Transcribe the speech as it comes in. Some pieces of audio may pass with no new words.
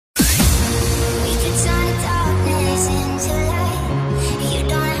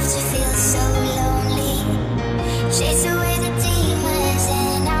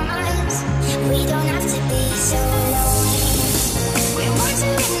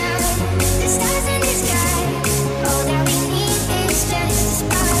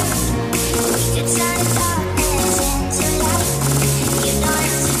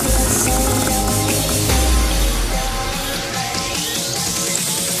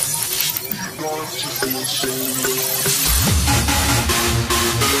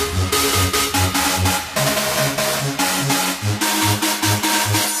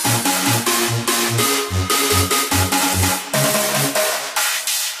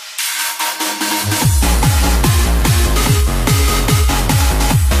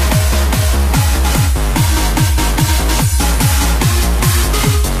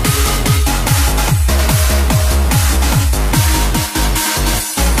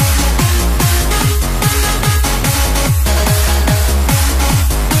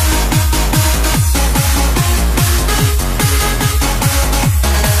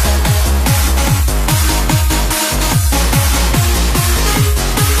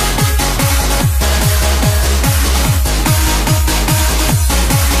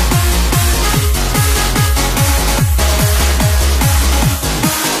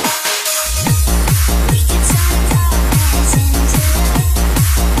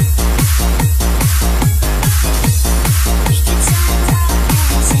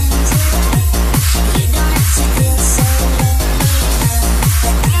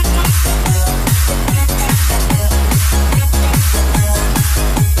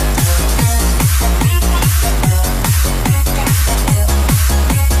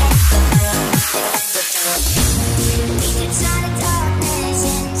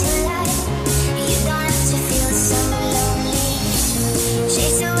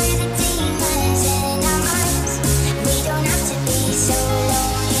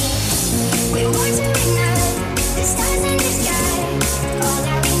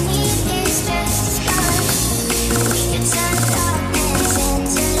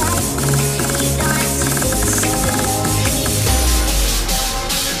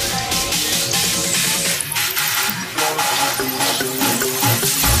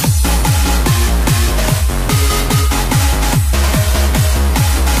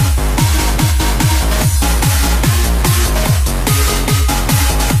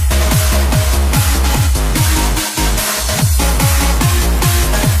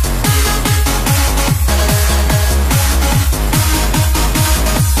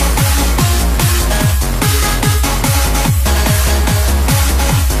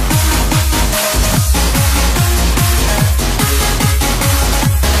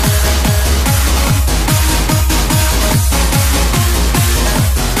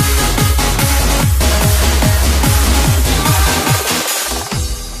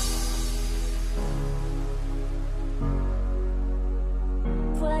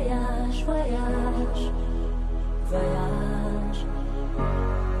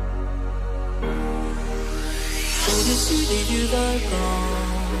Au-dessus des vieux volcans,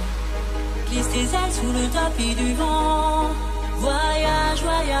 glisse tes ailes sous le tapis du vent. Voyage,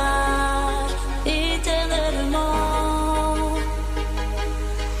 voyage, éternellement.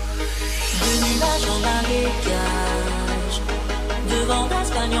 De nuages en marécage, de vent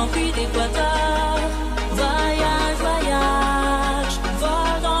d'Espagne en pluie d'Équateur. Voyage, voyage,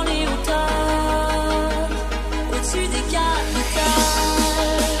 vol dans les hauteurs, au-dessus des capitales,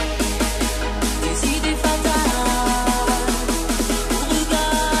 des idées fatales, au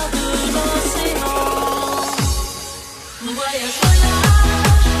regard de l'océan. Voyage,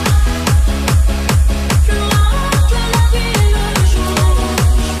 voyage, plus loin que la nuit et le jour.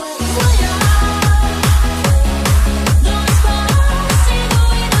 Voyage, dans l'espace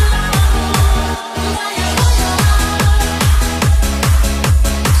inouï de l'amour.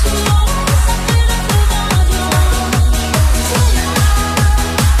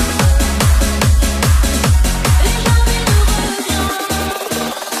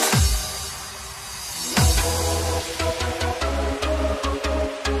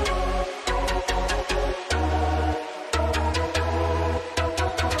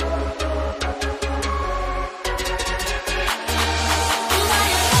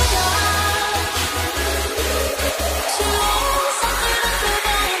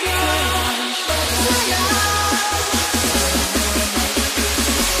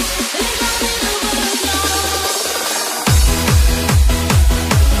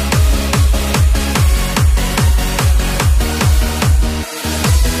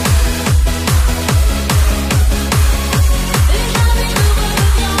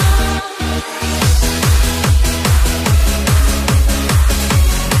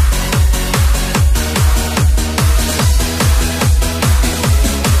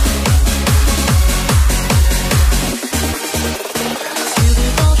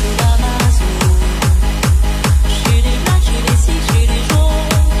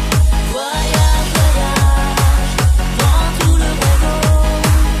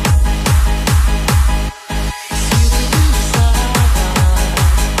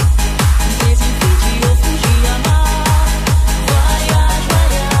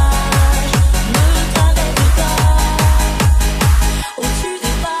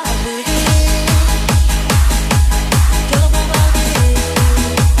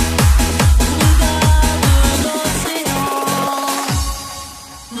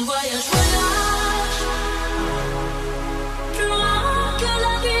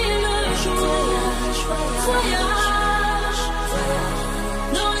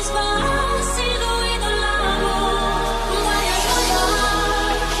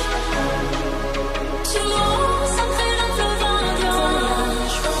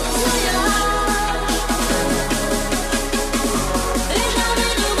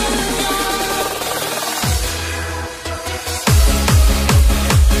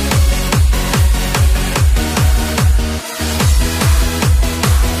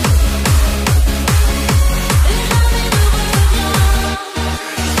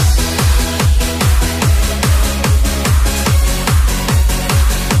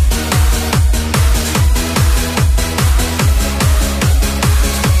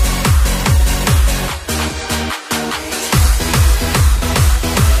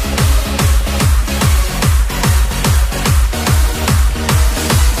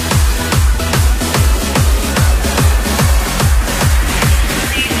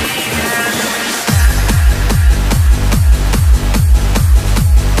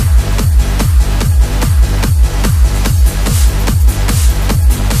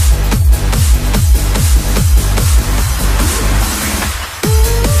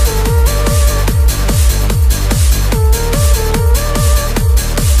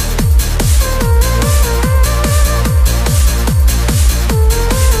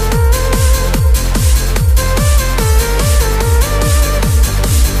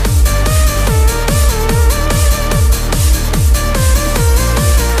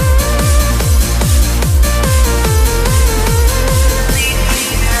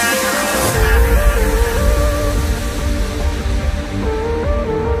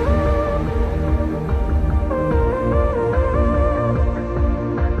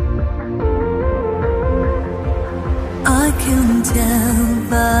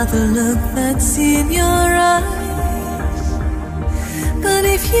 by the look that's in your eyes. But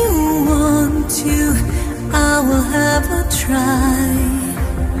if you want to, I will have a try.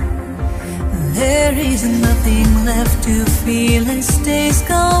 There is nothing left to feel as days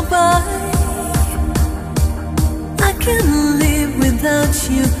go by. I can't live without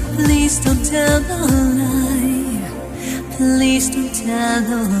you. Please don't tell a lie. Please don't tell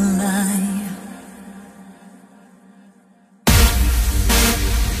a lie.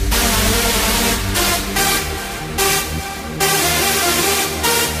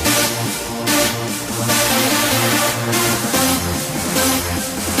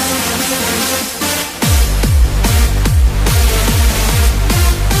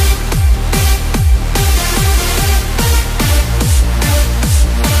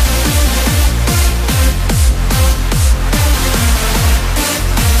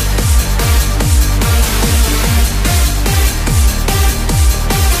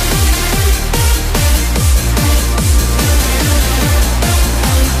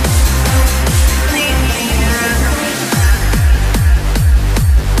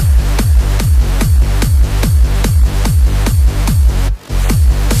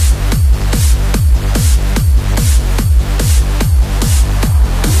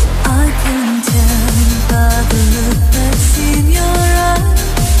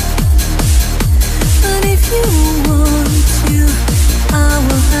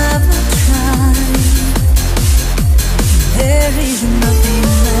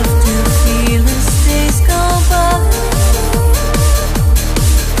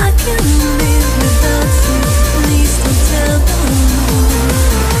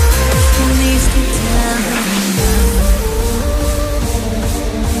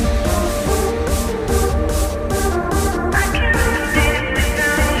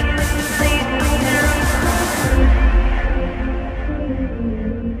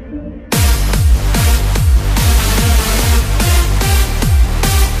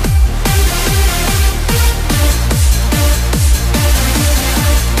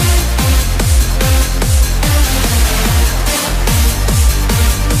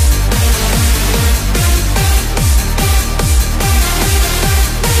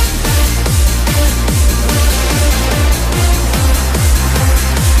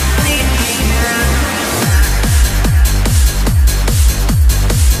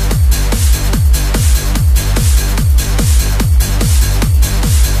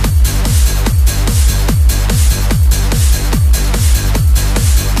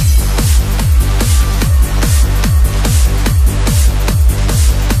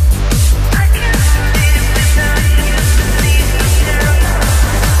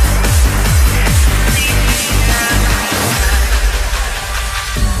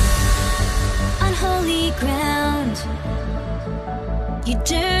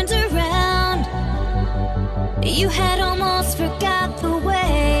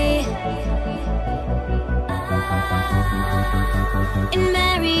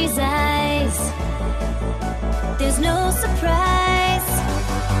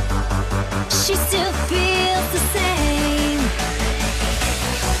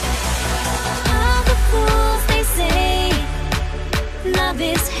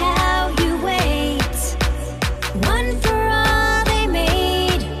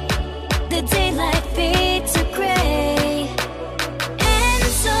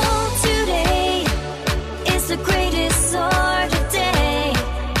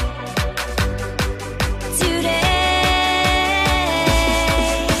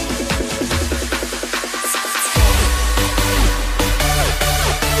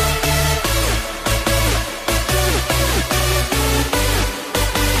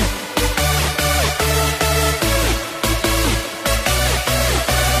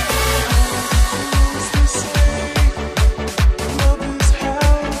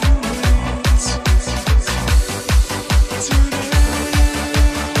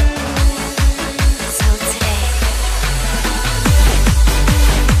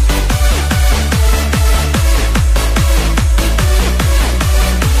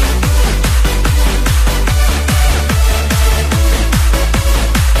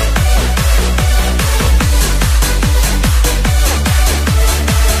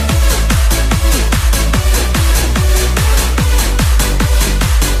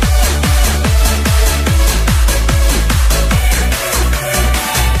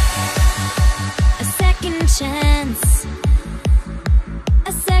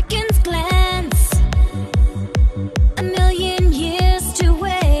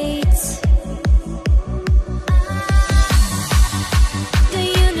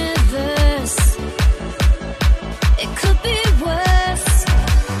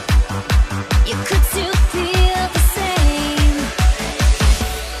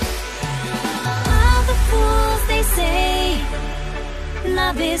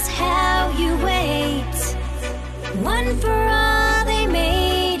 is how you wait. One for all they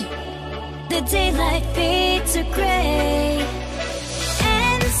made. The daylight fades to gray.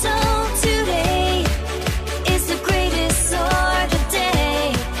 And so today is the greatest sort of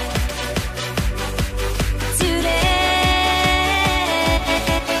day. Today.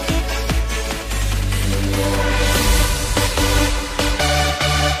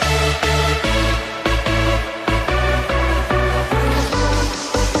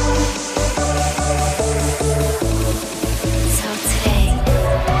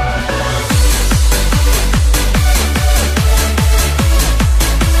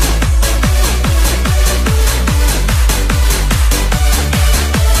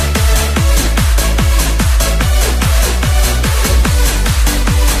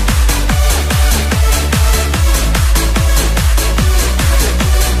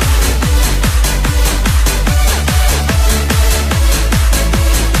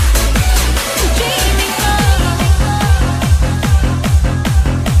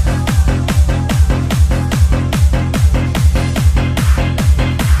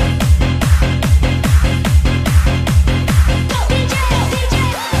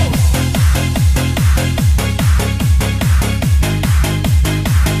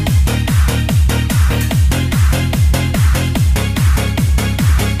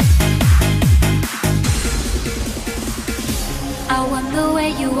 I wonder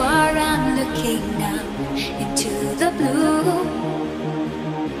where you are, I'm looking now into the blue.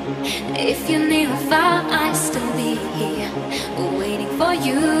 If you're near or far, I'll still be here, waiting for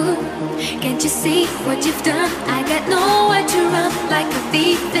you. Can't you see what you've done? I got nowhere to run, like a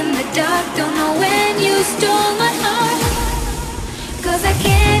thief in the dark. Don't know when you stole my heart, 'cause I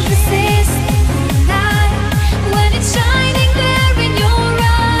can't resist the light when it's shining there in your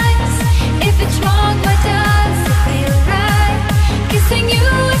eyes. If it's wrong, why does it feel right? Kissing you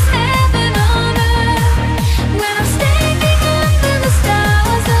is heaven on earth. When I'm standing under the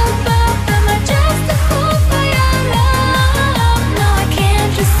stars above, am I just a fool for your love? No, I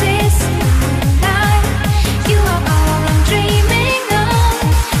can't resist the light. You are all I'm dreaming of,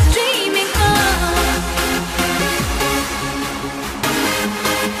 dreaming of.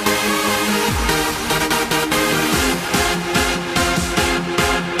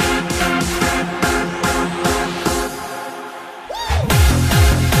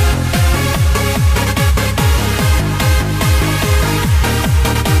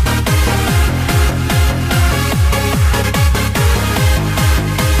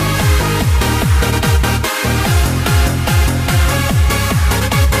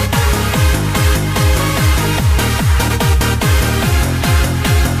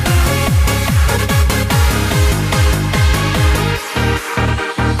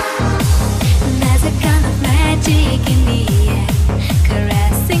 There's a kind of magic in the air,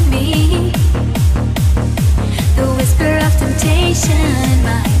 caressing me. The whisper of temptation in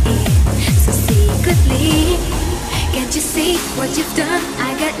my ear, so secretly. Can't you see what you've done? I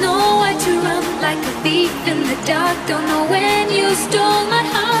got nowhere to run, like a thief in the dark. Don't know when you stole my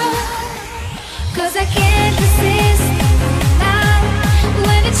heart, 'cause I can't resist the light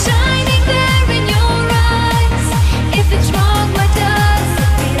when it's shining there in your eyes. If it's wrong, why does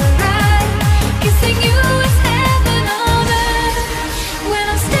it feel right? Kissing you is heaven on earth. When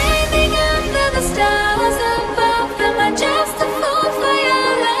I'm standing under the stars above, am I just a fool for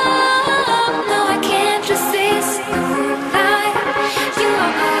your love? No, I can't resist the light. You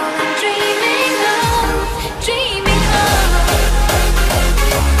are all I'm dreaming of, dreaming of.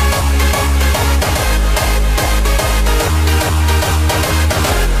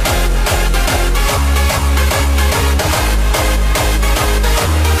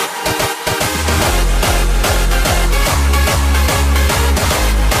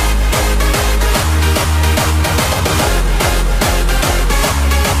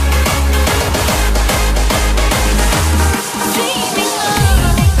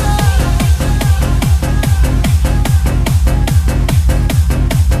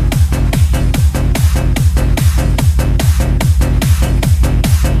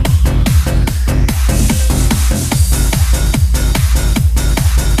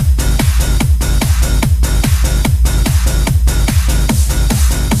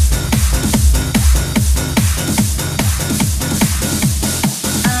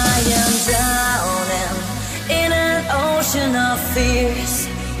 Fears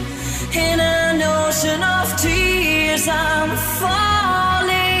in an ocean of tears, I'm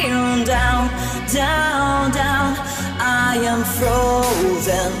falling down, down, down. I am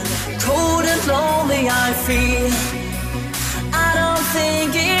frozen, cold and lonely I feel. I don't think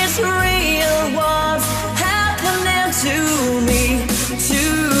it's real what's happening to me, to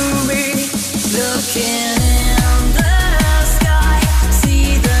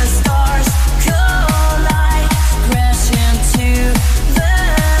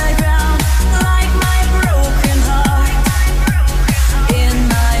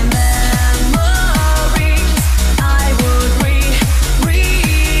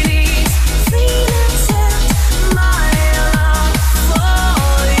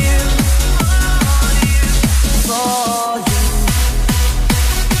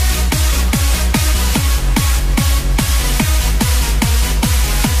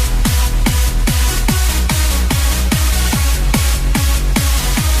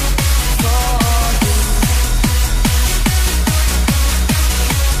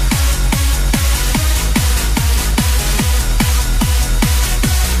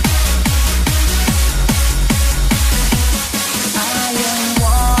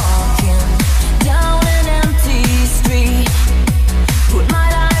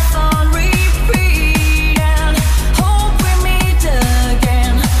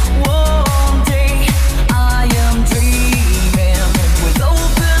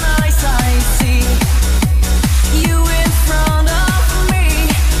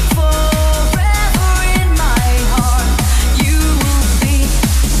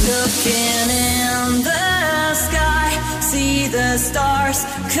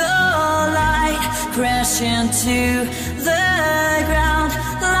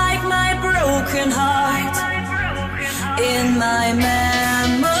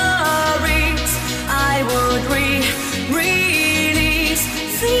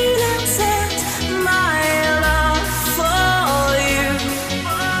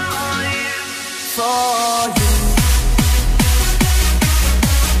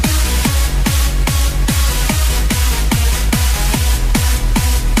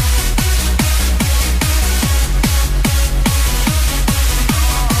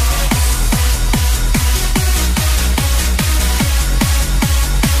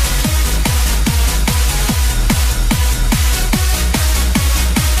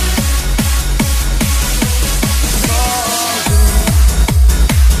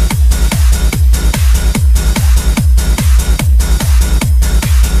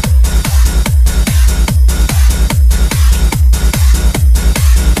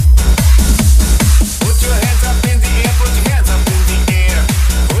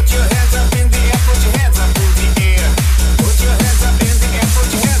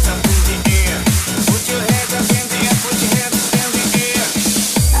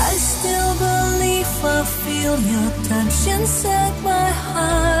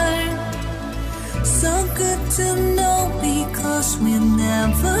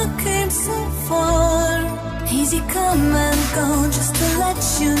easy come and go, just to let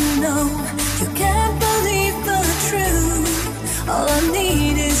you know you can't believe the truth. All I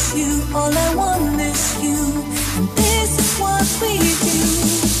need is you, all I want is you, and this is what we do.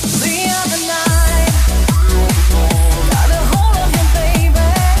 We are the night, got a hold of you, baby.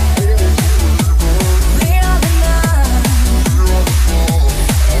 We are the night,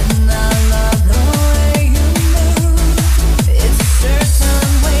 and I love the way you move. It's a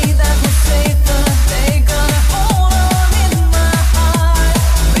certain way that will save the day. Gonna hold on in my heart.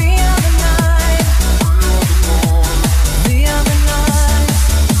 We are the night.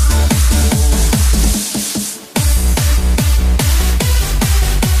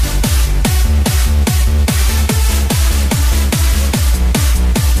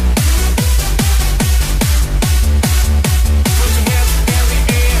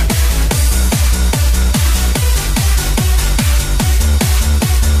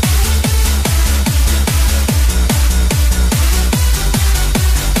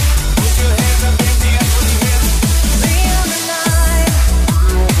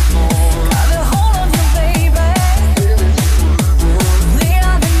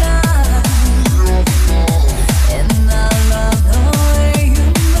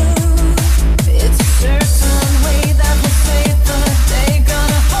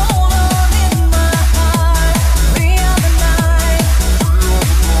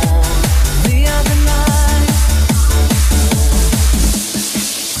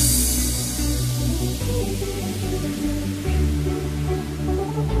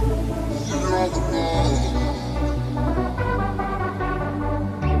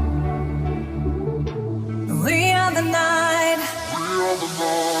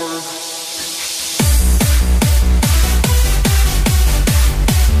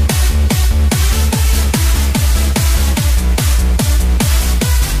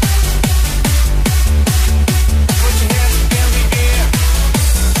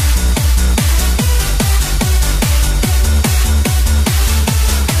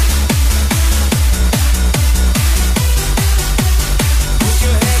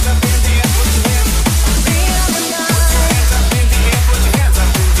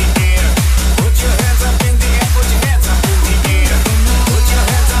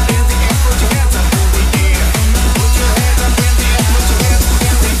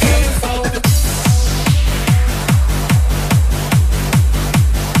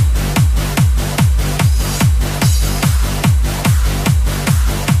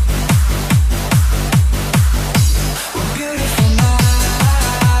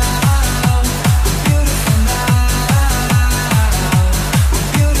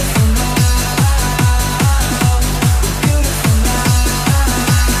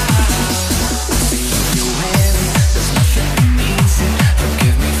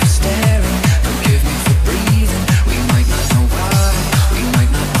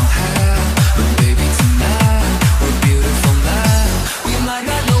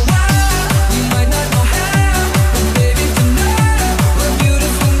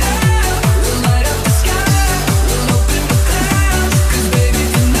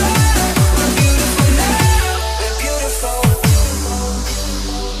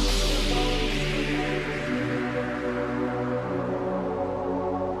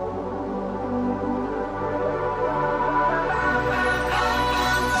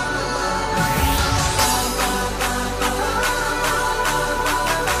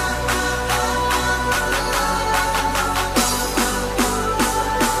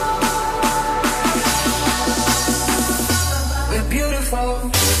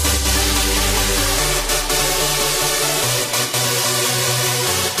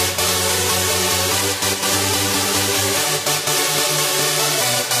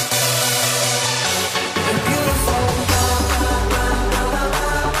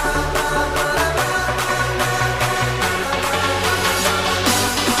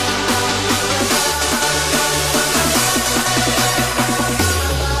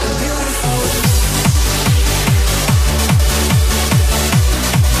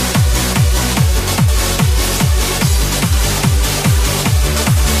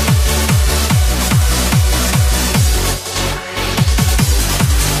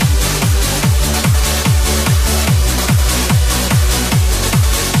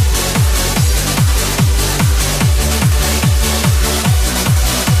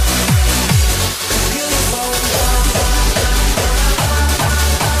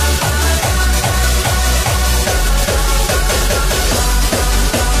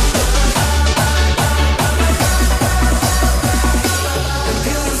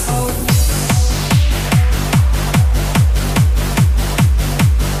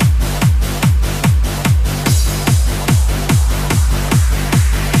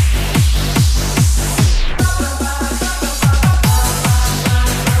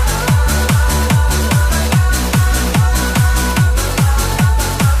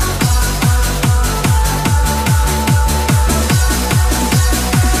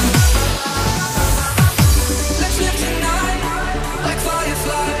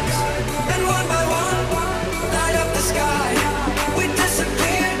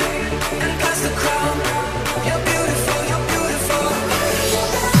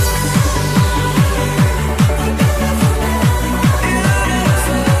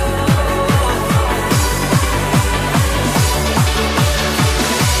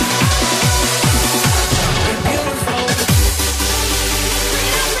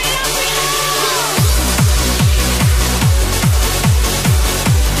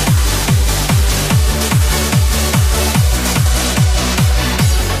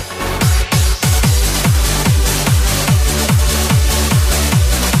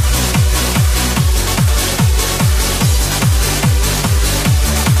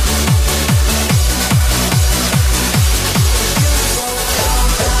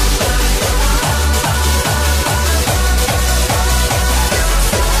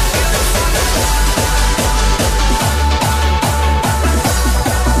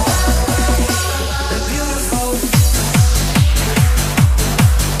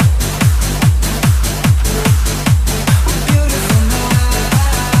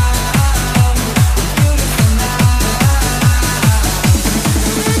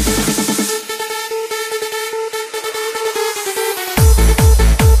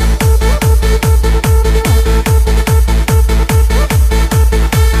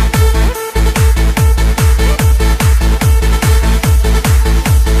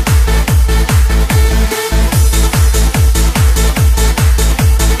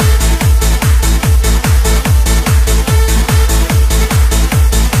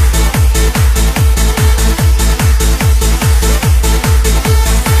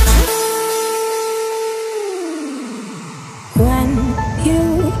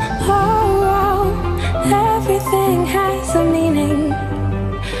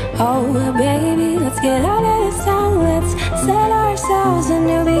 ourselves a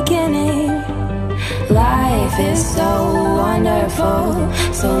new beginning. Life is so wonderful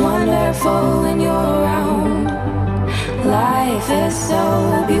when you're around. Life is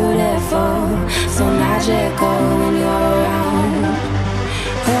so beautiful, so magical when you're around.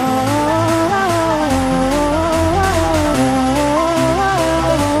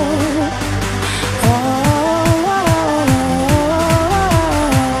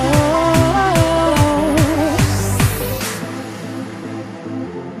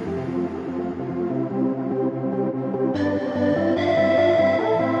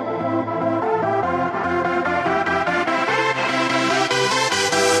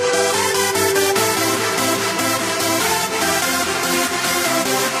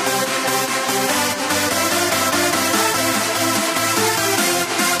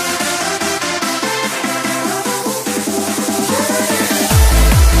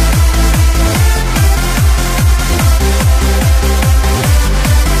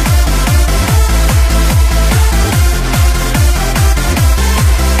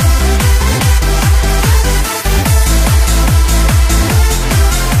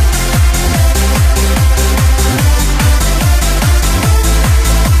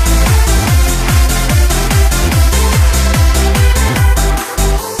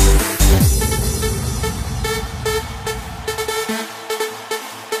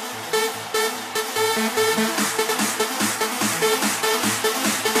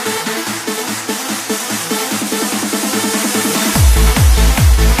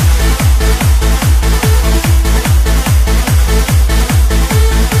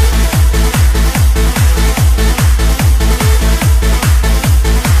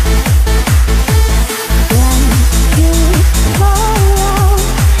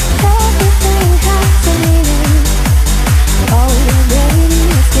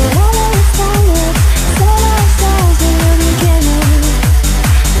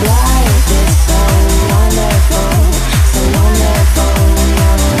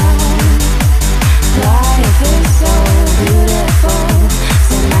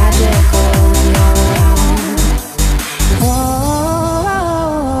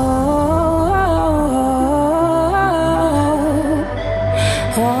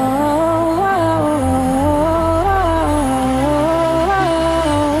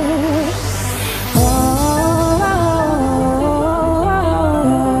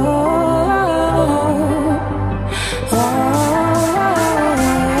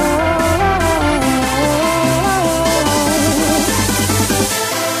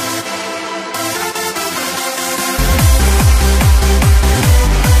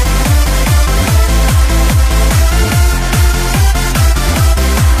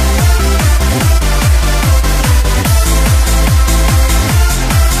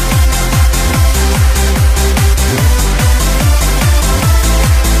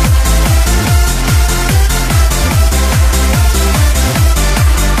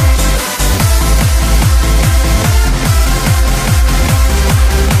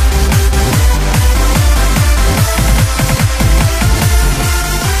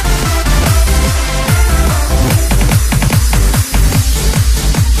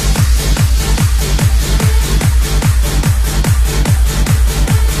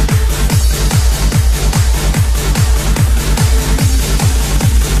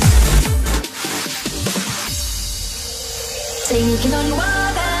 Taking on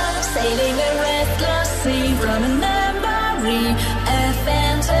water, sailing a restless sea from a memory, a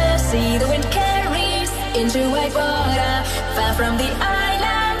fantasy. The wind carries into white water, far from the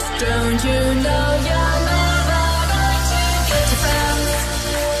islands. Don't you know you're never going to get to France?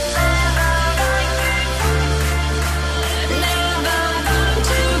 Never going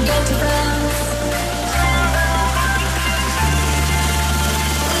to get to France. Never going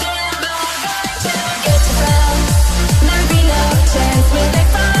to get to France. There'll be no chance when they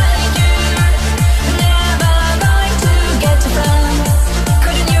find you. Never going to get to France.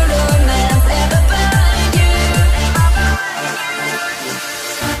 Couldn't your romance ever find you?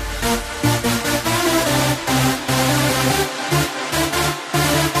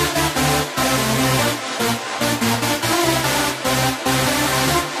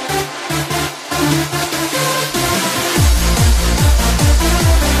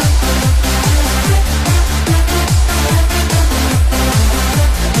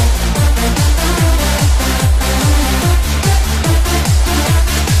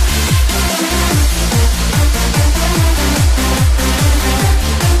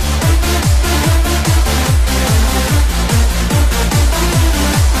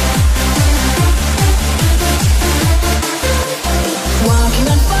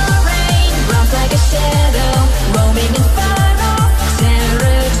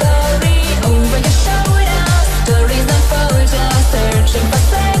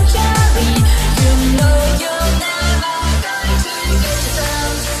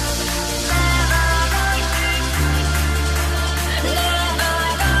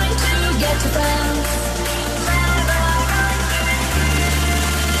 to France.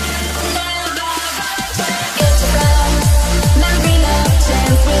 Get to France. Memory, love,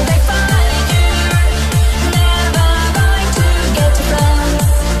 chance, will they find you? Never going to get to France.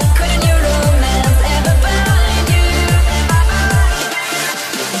 Couldn't your romance ever find you?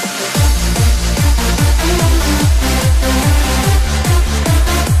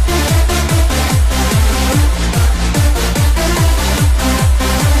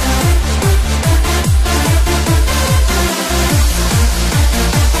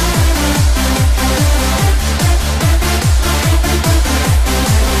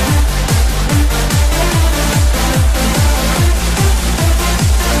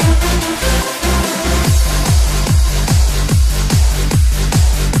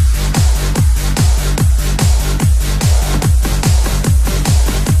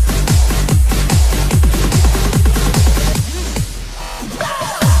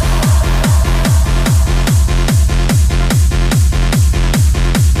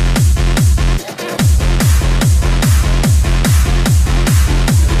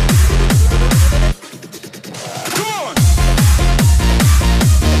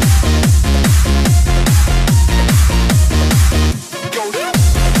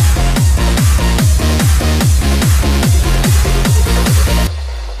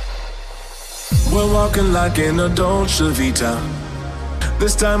 We're walking like in a Dolce Vita.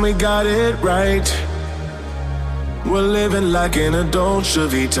 This time we got it right. We're living like in a Dolce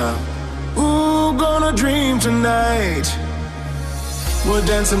Vita. Ooh, gonna dream tonight. We're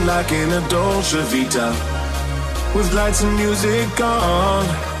dancing like in a Dolce Vita, with lights and music on.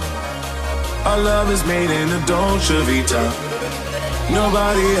 Our love is made in a Dolce Vita.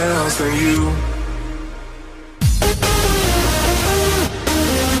 Nobody else than you.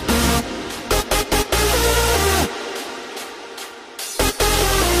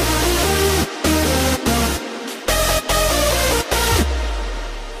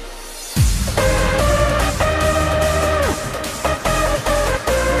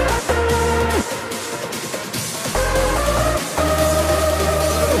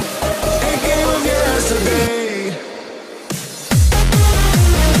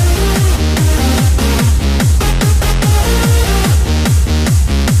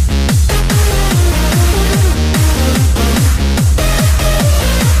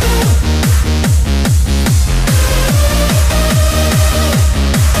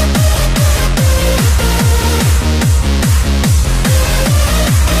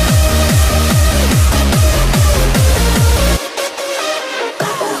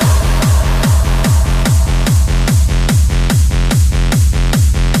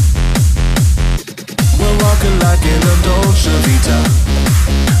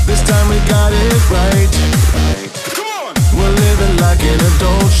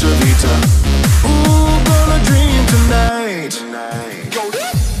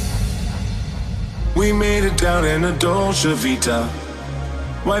 We made it down in a Dolce Vita.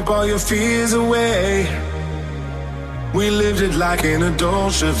 Wipe all your fears away. We lived it like in a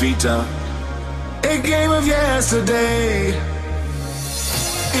Dolce Vita, a game of yesterday.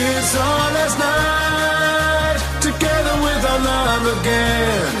 It's our last night together with our love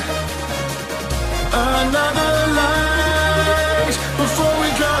again. Another light before we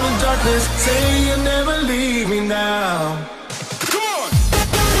drown in darkness. Say you'll never leave me now.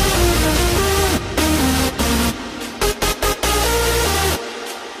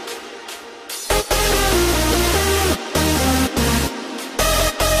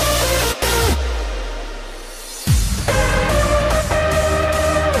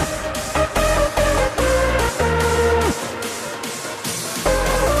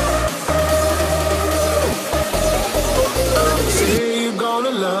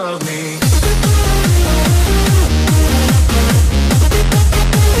 Love me.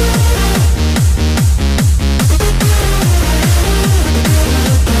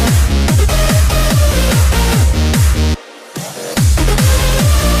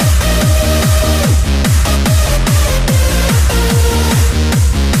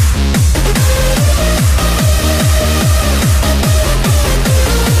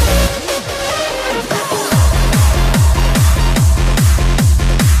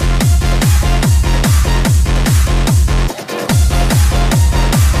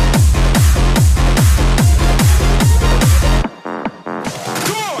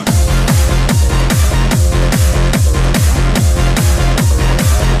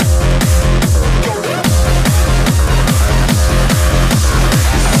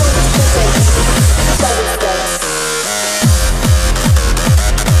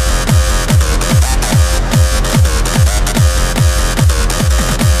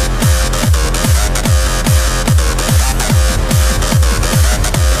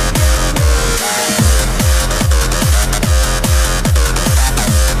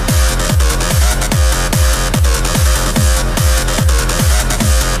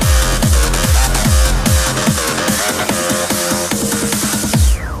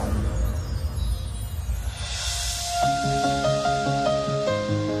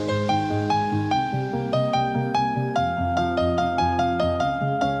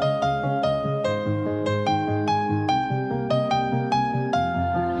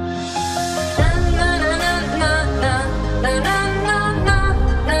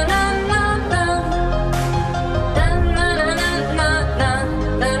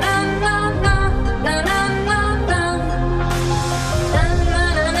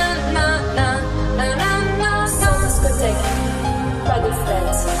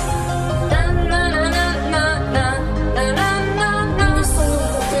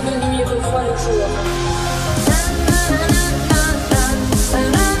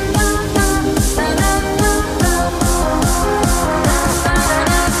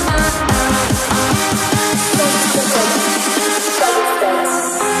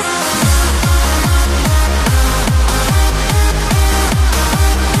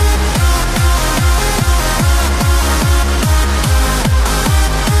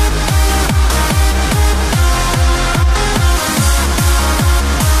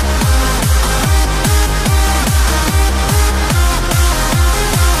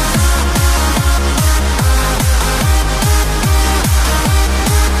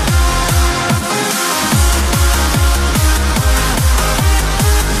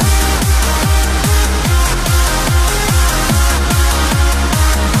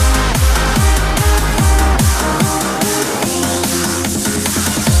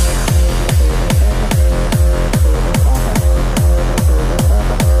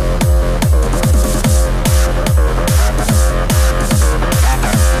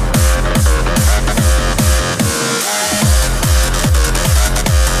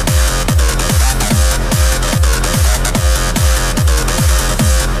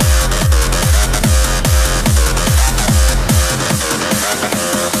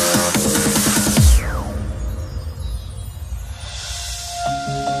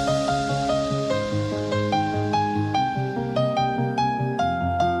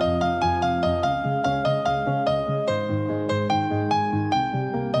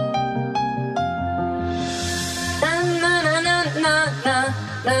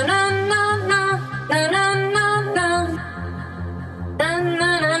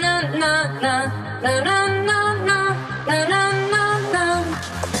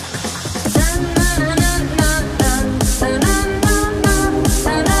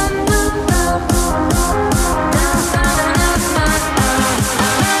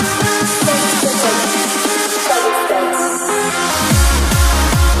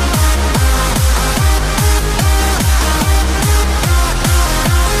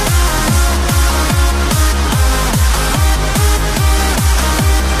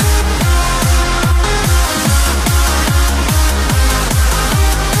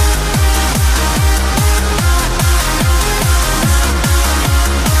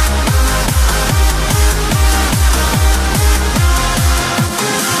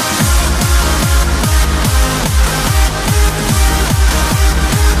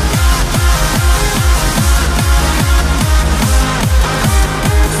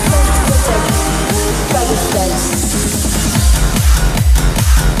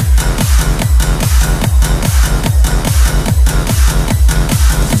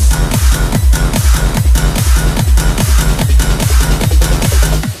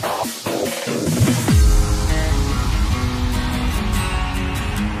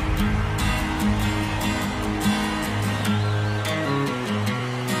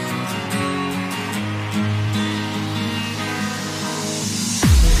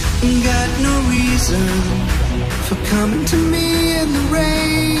 Got no reason for coming to me in the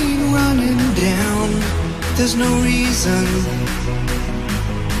rain, running down. There's no reason.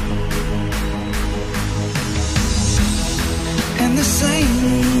 And the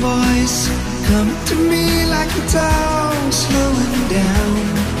same voice coming to me like a dog, slowing down.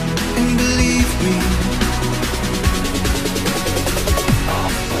 And believe me,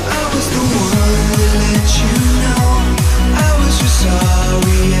 I was the one that let you know I was your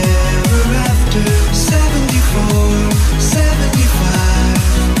sorry ever after. 74, 75.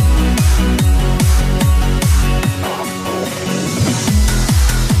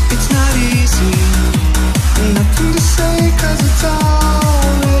 It's not easy, nothing to say 'cause it's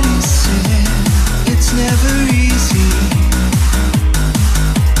already said. It's never easy.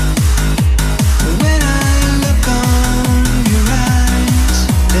 When I look on your eyes,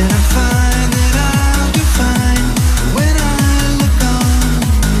 then I find that I'll do fine. When I look on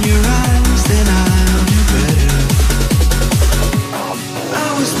your eyes, then I'll do better. I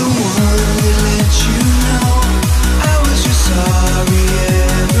was the one that let you know I was your sorry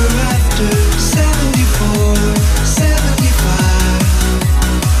ever after. 74, 75.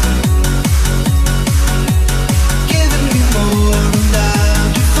 Giving me more and I'll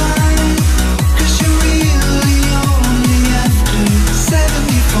define, 'cause you're really only after.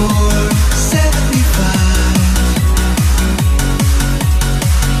 74, 75.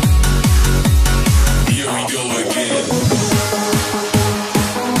 Here we go again.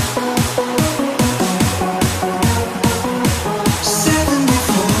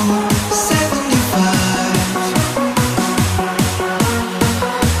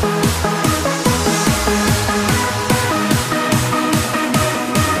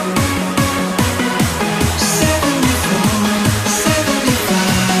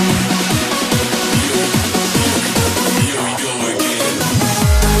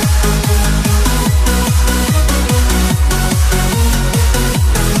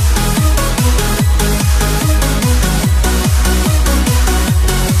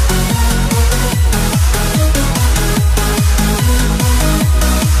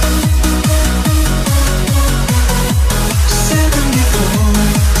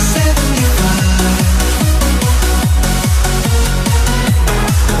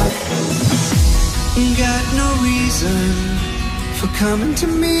 to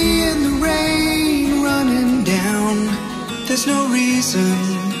me in the rain running down. There's no reason.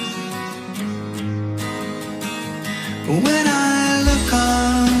 When I look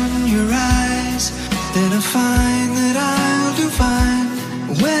on your eyes, then I find that I'll do fine.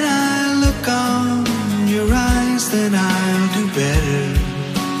 When I look on your eyes, then I'll do better.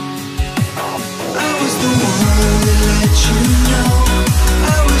 I was the one that let you know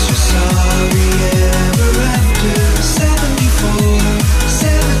I was your sorry ever after. 74,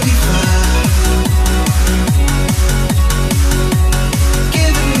 75,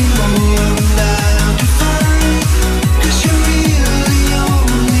 giving me more than I'll define. 'Cause you're really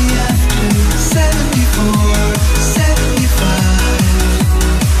only after 74, 75.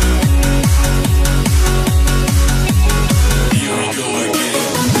 Here we go again.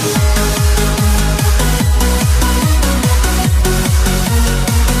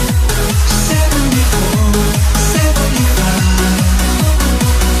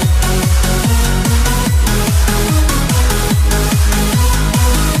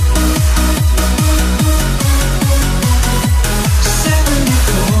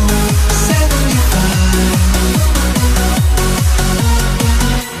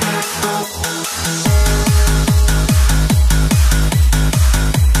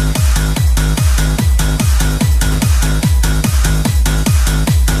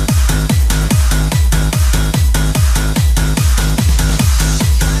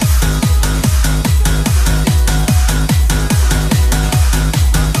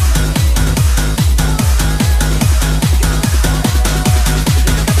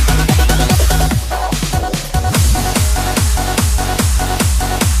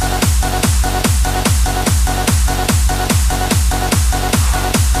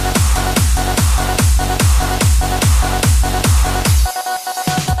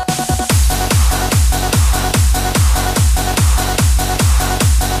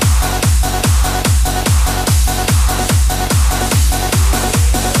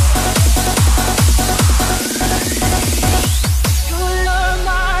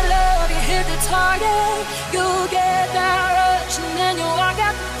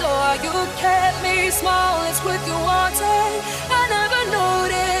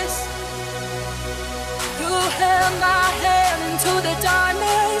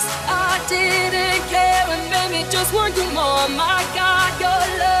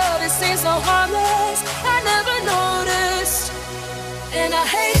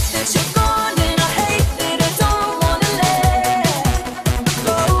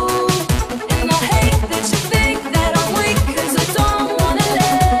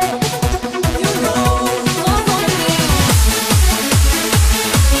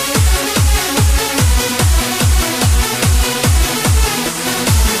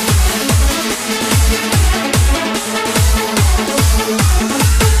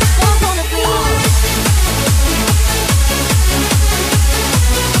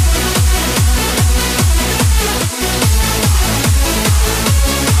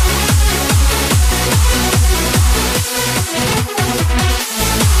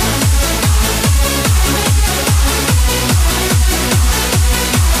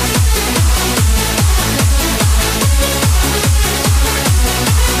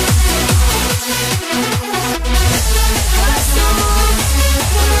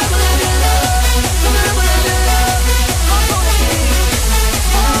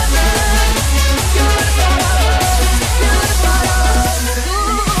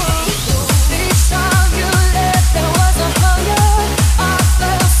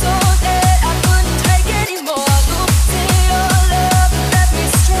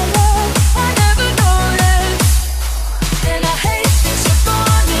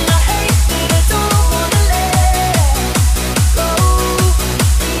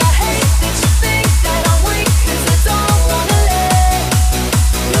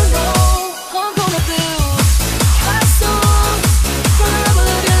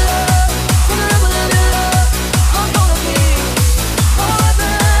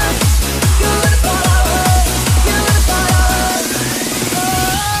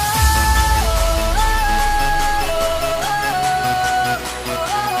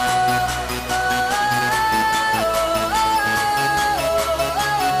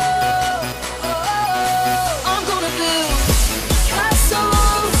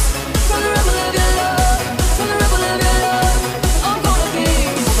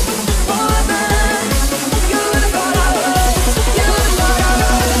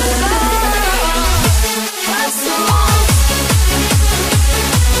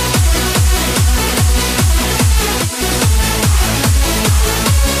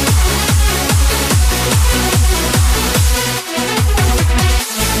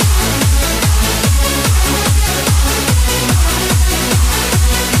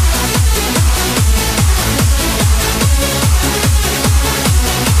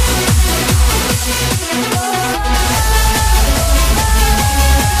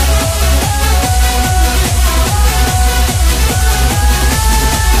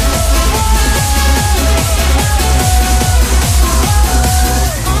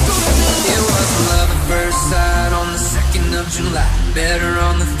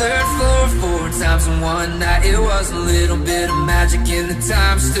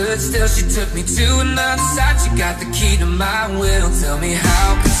 stood still, she took me to another side. She got the key to my will. Tell me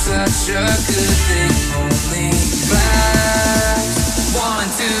how could such a good thing only last? 1,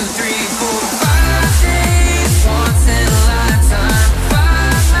 2, 3, 4, 5 days, once in a lifetime,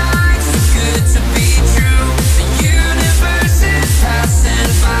 5 nights, too good to be true. The universe is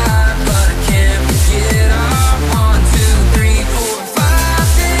passing by, but I can't forget our 1, 2, 3, 4, 5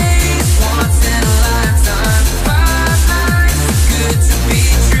 days, once in a lifetime, 5 nights, too good to be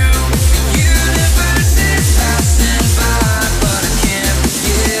true. The universe is passing by, but I can't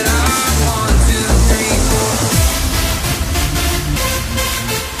forget our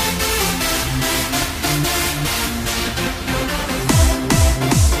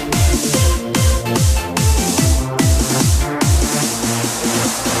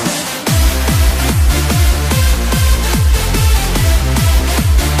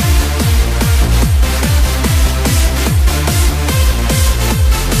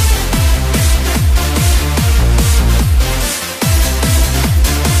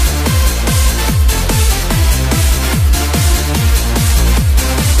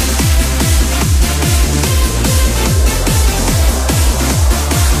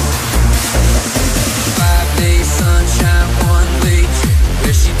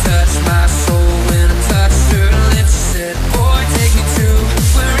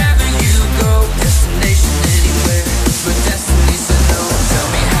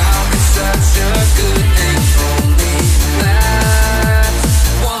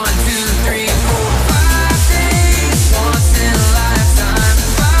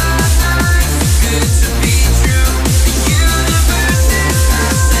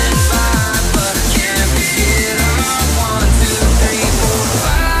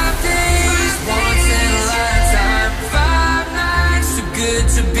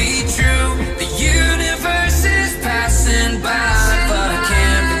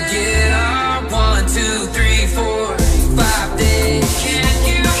 1, 2, 3, 4.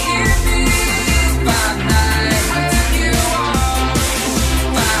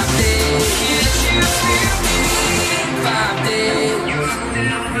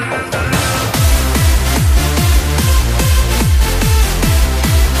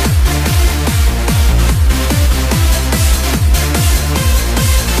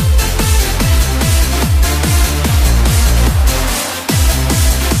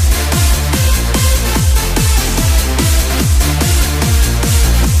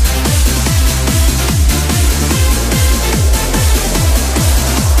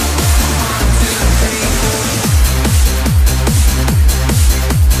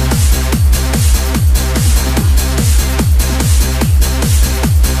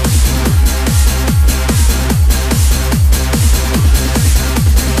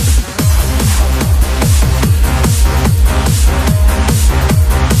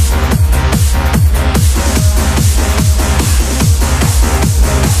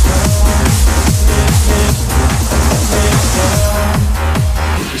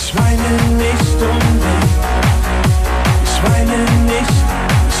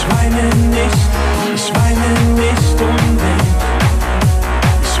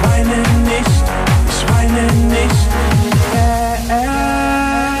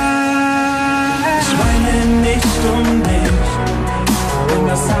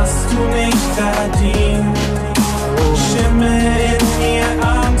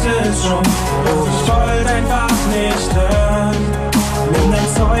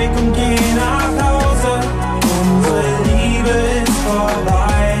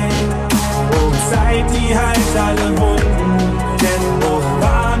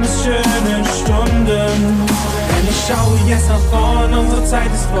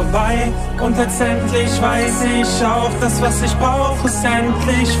 Und letztendlich weiß ich auch, das was ich brauche, ist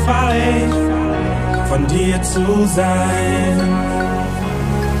endlich frei von dir zu sein.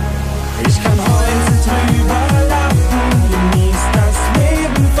 Ich kann heute drüber lachen, genieß das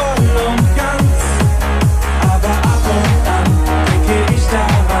Leben voll und ganz. Aber ab und an denke ich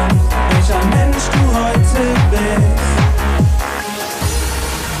daran, welcher Mensch du heute bist.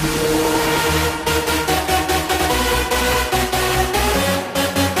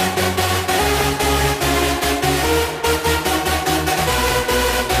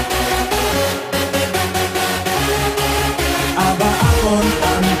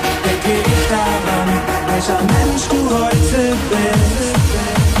 Welcher Mensch du heute bist.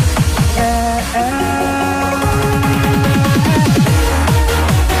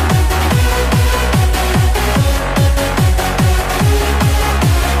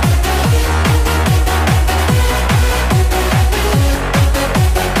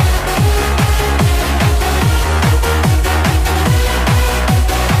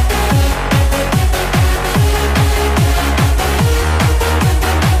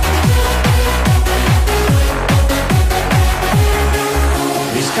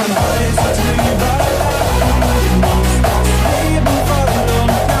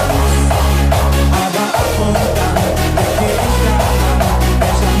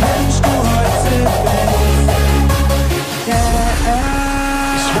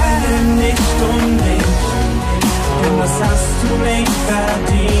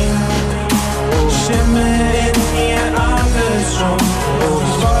 verdient. Schimmel in mir ahnt es schon.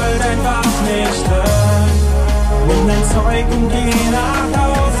 Ich wollte einfach nicht hören. Nimm dein Zeug und geh nach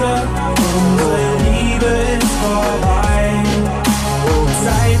Hause. Unsere Liebe ist vorbei.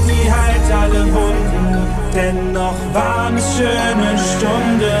 Zeit, die heilt alle Wunden. Dennoch waren es schöne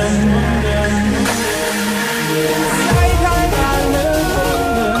Stunden. Zeit heilt alle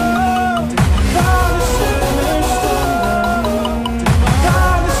Wunden. Waren es schöne Stunden.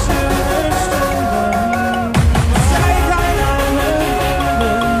 Waren es schöne Stunden. Zeit heilt alle Wunden.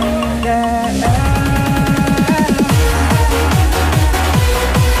 Yeah.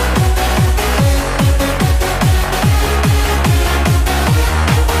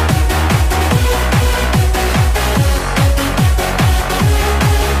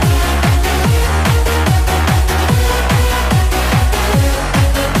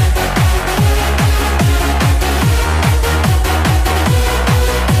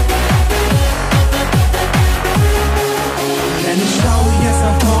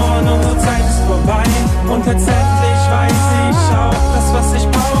 Und tatsächlich weiß ich auch, das, was ich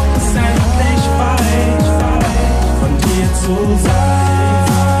brauche, ist endlich frei von dir zu sein.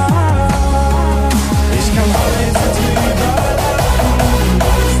 Ich kann heute drüber lachen,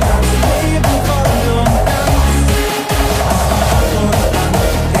 ist das Leben voll und ganz. Ab und an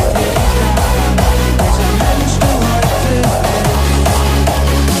denke ich daran, welcher Mensch du heute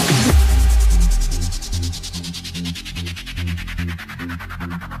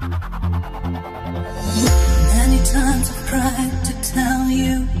Many times I've tried to tell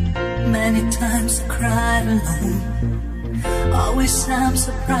you, many times I cried alone. Always I'm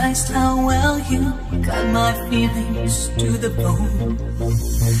surprised how well you got my feelings to the bone.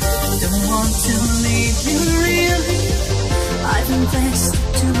 Don't want to leave you really, I've invested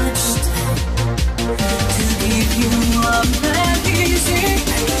too much time to give you up that easy,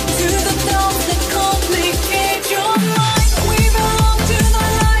 to the thoughts that complicate your mind. We belong to the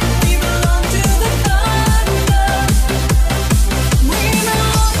light, we belong to the thunder. We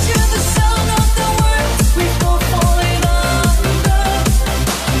belong to the sound of the words we've both fallen under.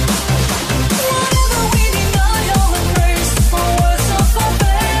 Whatever we deny or embrace, for worse or for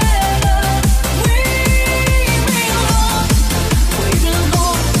better, we belong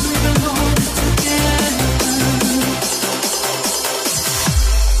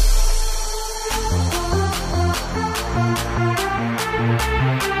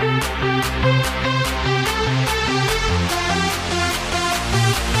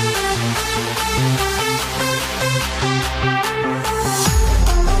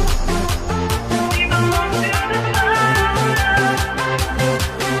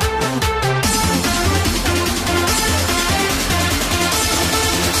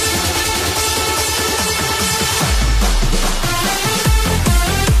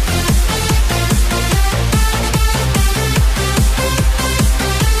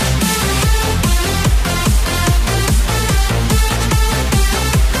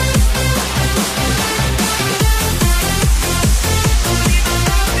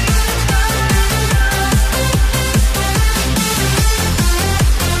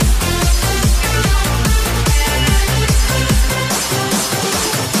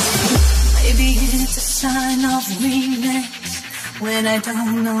when I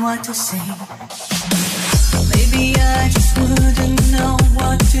don't know what to say. Maybe I just wouldn't know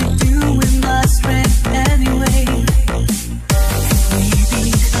what to do with my strength anyway. We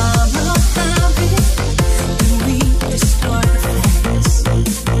become a habit, do we destroy the facts? No,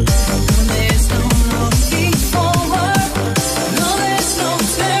 there's no looking forward, no, there's no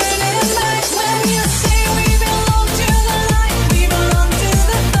turning back. When you say we belong to the light, we belong to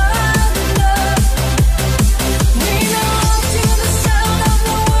the thunder. We belong to the sound of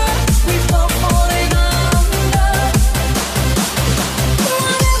the words we've both fallen under.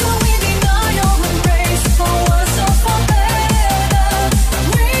 Whatever we deny or embrace,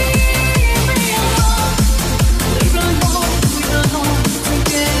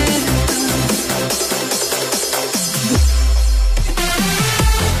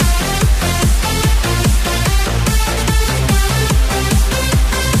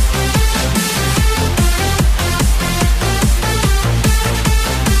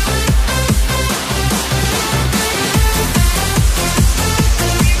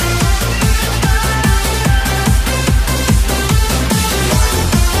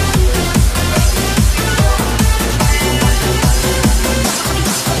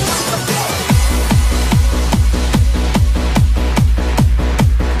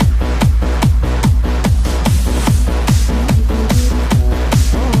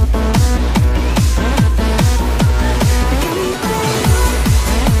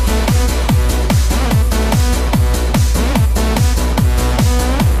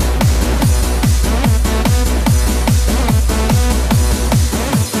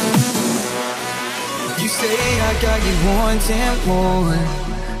 wanting more.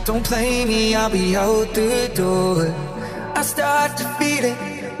 Don't play me, I'll be out the door. I start to feel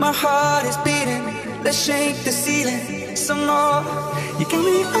it, my heart is beating. Let's shake the ceiling some more. You got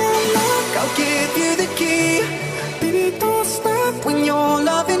me on lock, I'll give you the key. Baby, don't stop when you're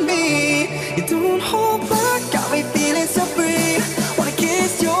loving me. You don't hold back, got me feeling so free. Wanna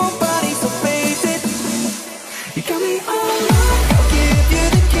kiss your body, so face it. You got me on lock, I'll give you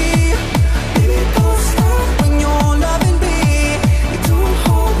the key. Baby, don't stop when you're loving me. You don't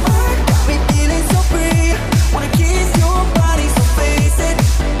hold back, got me feeling so free. Wanna kiss your body, so face it.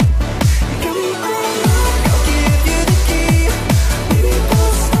 You got me on lock, I'll give you the key. Baby,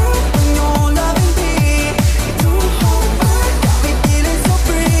 don't stop when you're loving me. You don't hold back, got me feeling so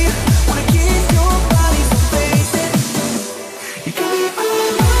free. Wanna kiss your body, so face it. You got me on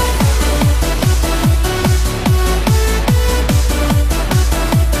lock.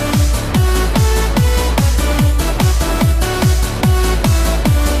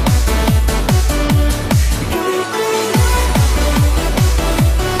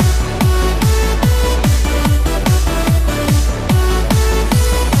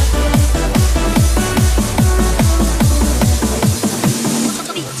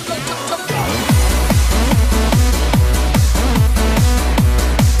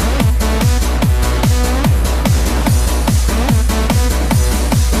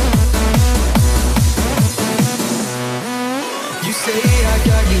 You say I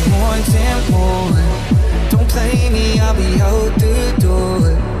got you wanting more. Don't play me, I'll be out the door.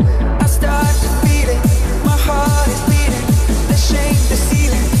 I start to feel it, my heart is beating. Let's shake the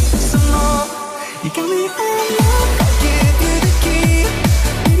ceiling some more. You got me on lock, I'll give you the key.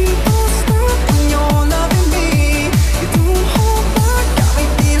 Baby, don't stop when you're loving me. You don't hold back, got me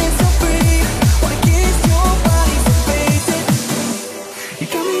feeling so free. Wanna kiss your body, so face it. You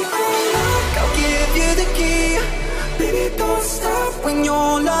got me on lock, I'll give you the key. Baby, don't stop when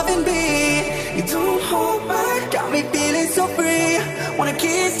you're loving me. You don't hold back, got me feeling so free. Wanna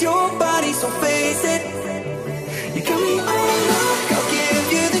kiss your body, so face it. You got me on lock, I'll give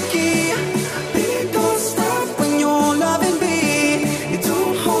you the key. Baby, don't stop when you're loving me. You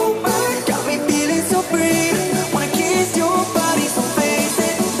don't hold back, got me feeling so free. Wanna kiss your body, so face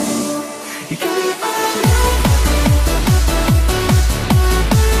it. You got me on lock.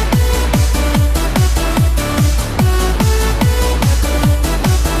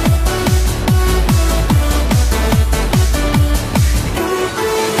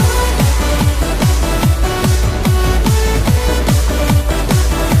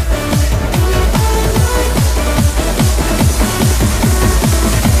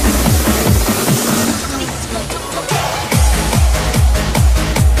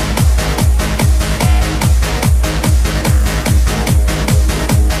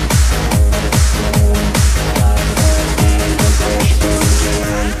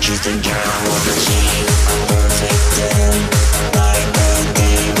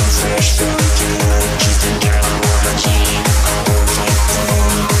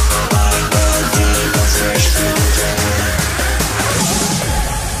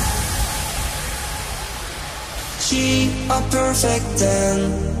 She a perfect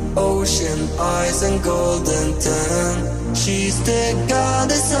 10, ocean eyes and golden tan. She's the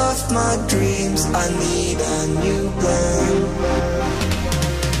goddess of my dreams, I need a new plan.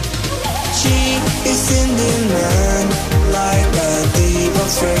 She is in demand, like a diva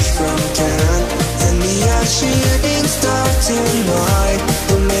fresh from Cannes. Send me a shooting star tonight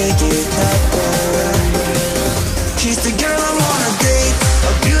to make it happen. She's the girl I wanna date,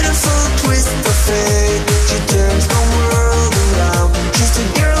 a beautiful twist of fate. She turns my world around. She's the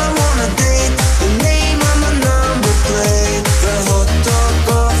girl I wanna date, the name on my number plate, the hot dog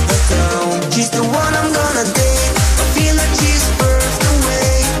of the town. She's the one I'm gonna date. I feel like she's birthed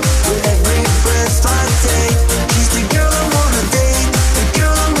away with every breath I take. She's the girl I wanna date, the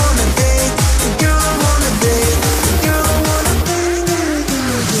girl I wanna date, the girl I wanna date, the girl I wanna date.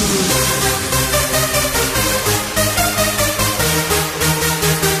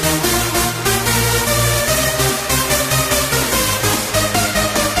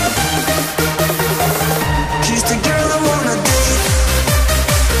 She's the girl I wanna date.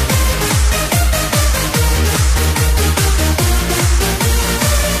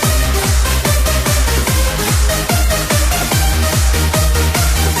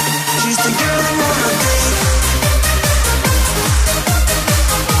 She's the girl I wanna date.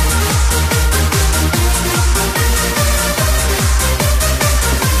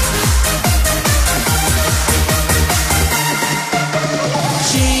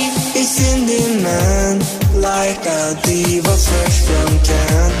 She is in demand, like a diva fresh from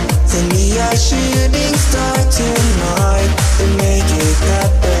Cannes. Tell me a shooting star tonight and make it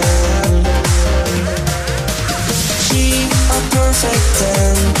happen. She a perfect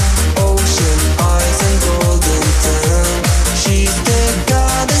 10, ocean eyes and golden tan. She's the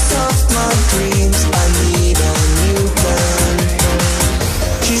goddess of my dreams. I need a new plan.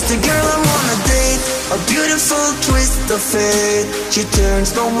 She's the girl I wanna date, a beautiful twist of fate. She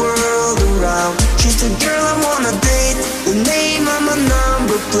turns my world around. She's the girl I wanna date, the name on my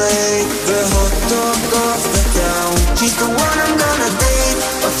number plate, the hot dog of the town. She's the one I'm gonna date.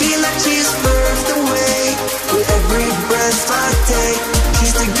 I feel like she's birthed away with every breath I take.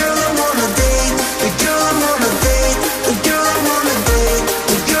 She's the girl I wanna date, the girl I wanna date, the girl I wanna date,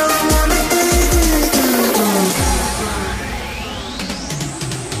 the girl I wanna date.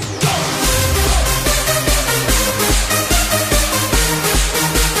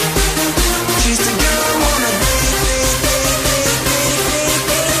 She's the girl I wanna date,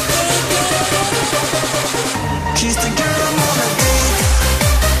 she's the girl I wanna date.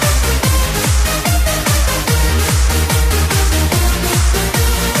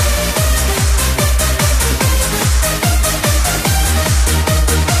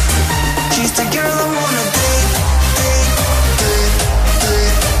 She's the girl I wanna date, date, date,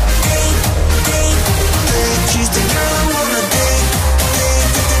 date, date, date, date. She's the girl I wanna date, date,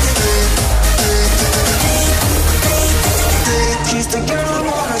 date, date, date, date, date. She's the girl I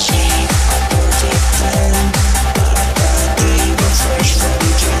wanna date. A perfect 10, like that diva fresh from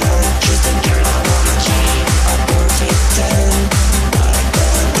Japan. She's the girl I wanna date. A perfect 10, like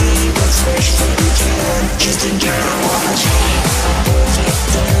that diva fresh from Japan. She's the girl I wanna date. A perfect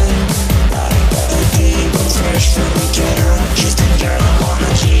 10. Fresh from the ghetto, she's the girl I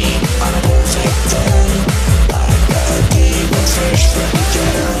wanna keep. I'm a perfect 10, like a diva fresh from the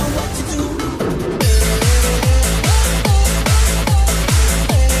ghetto.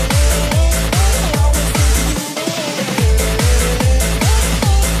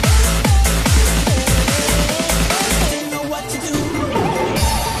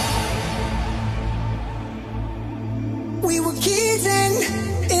 We were kids and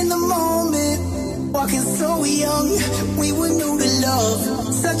in the moment, walking so young, we were new to love.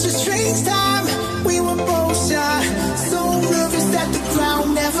 Such a strange time, we were both shy, so nervous that the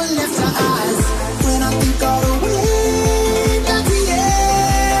ground never left our eyes. When I think all the way back to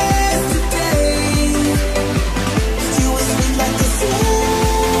yesterday, you were sweet like the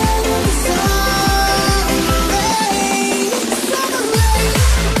summer rain, summer rain,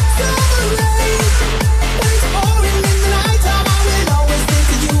 summer rain. When it's pouring in the nighttime, I will always think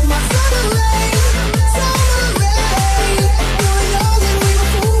of you, my summer rain. Summer rain, we were young and we were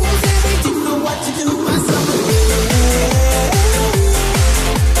fools and we didn't know what to do. My summer rain,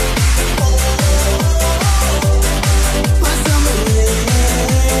 my summer rain.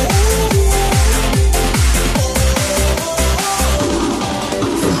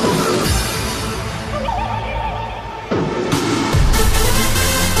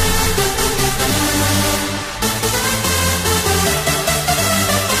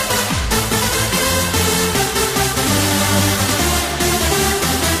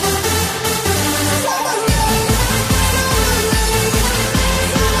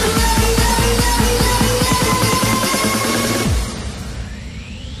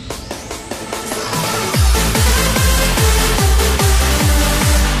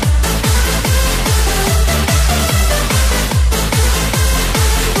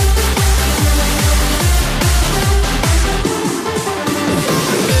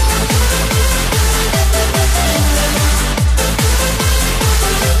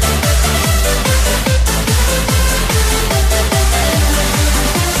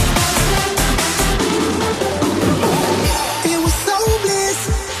 It was so bliss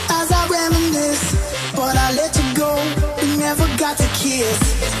as I reminisce, but I let you go. We never got to kiss.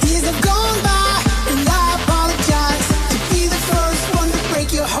 Years have gone by, and I apologize to be the first one to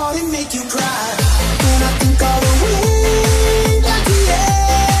break your heart and make you cry. When I think all the way back to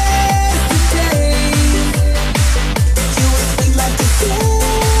yesterday, you were sweet like the summer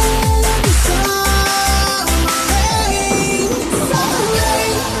rain, summer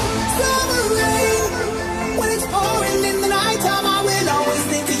rain, summer rain. When it's pouring in the nighttime, I will always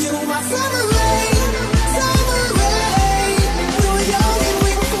think of you, my summer rain, summer rain. We were young and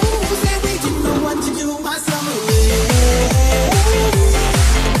we were fools and we didn't know what to do, my summer rain.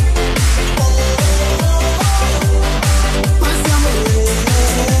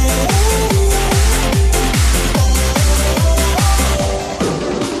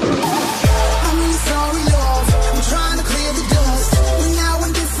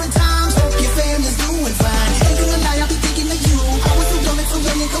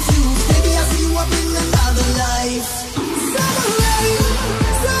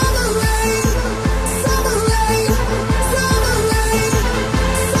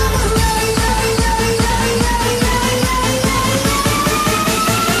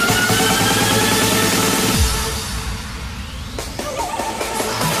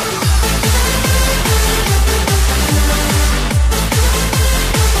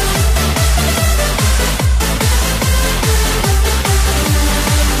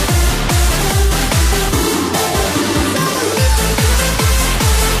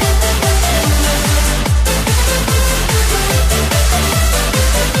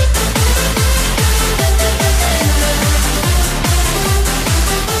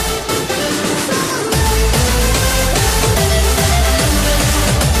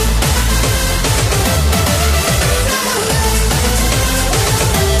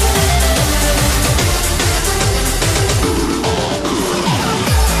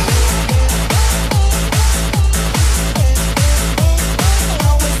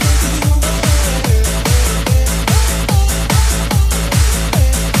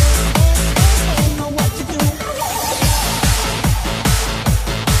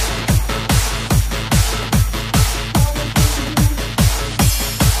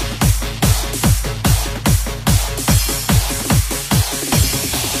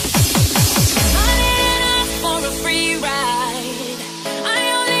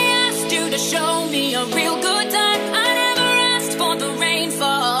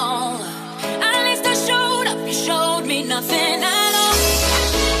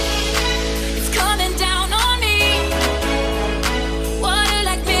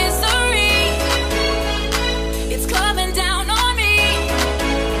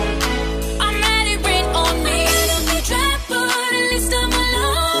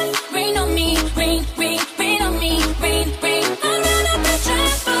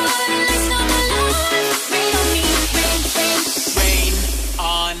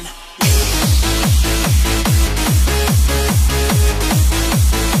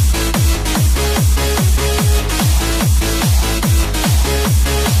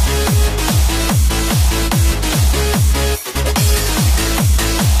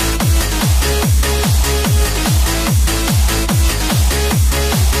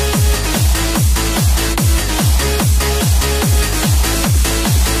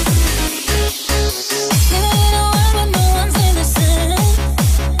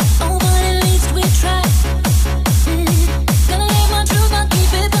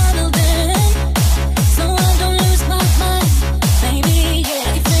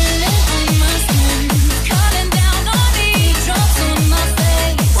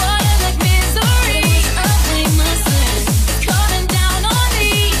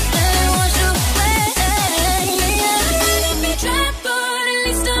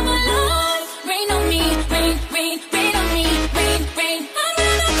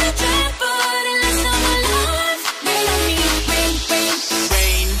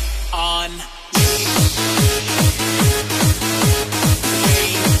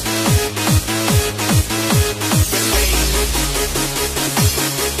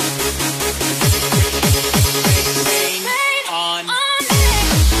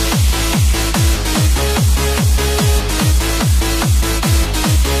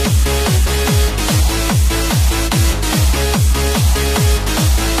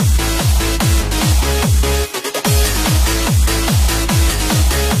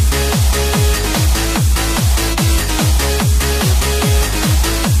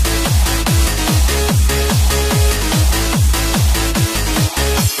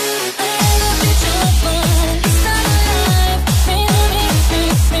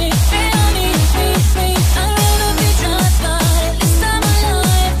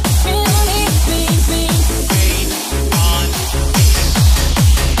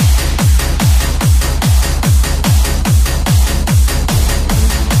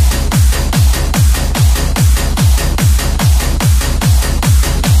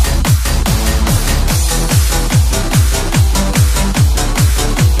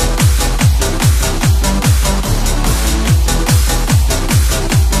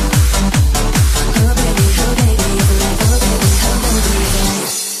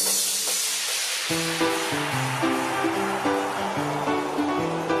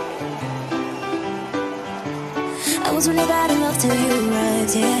 I was really bad in love till you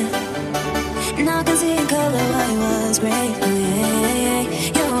arrived, yeah. Now I can see in color why it was great. Oh yeah, yeah, yeah.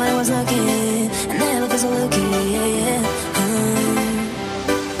 You know I was looking, and never was looking, yeah, yeah.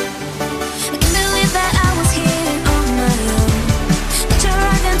 I can't believe that I was here on my own. But you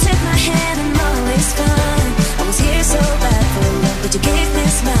arrived and took my hand and all is fine. I was here so bad for love, but you gave me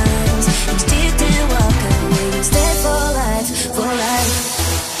smiles. And you didn't walk away, you stayed for life, for life.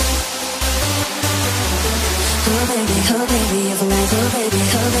 Oh baby, of life, oh baby,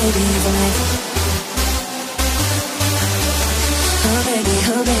 of life. Oh baby,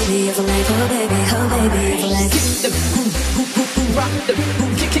 of life, oh baby, of life. Kick the boom, boom, boom, boom, rock the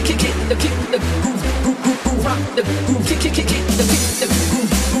boom, kick, kick, kick, kick the kick the boom, boom, boom, boom, rock the boom, kick, kick, kick, kick the kick the boom,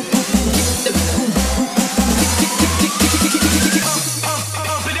 boom, boom, boom, kick the boom, boom, boom, kick, kick, kick, kick, kick, kick, kick, kick,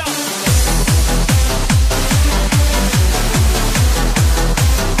 up it up.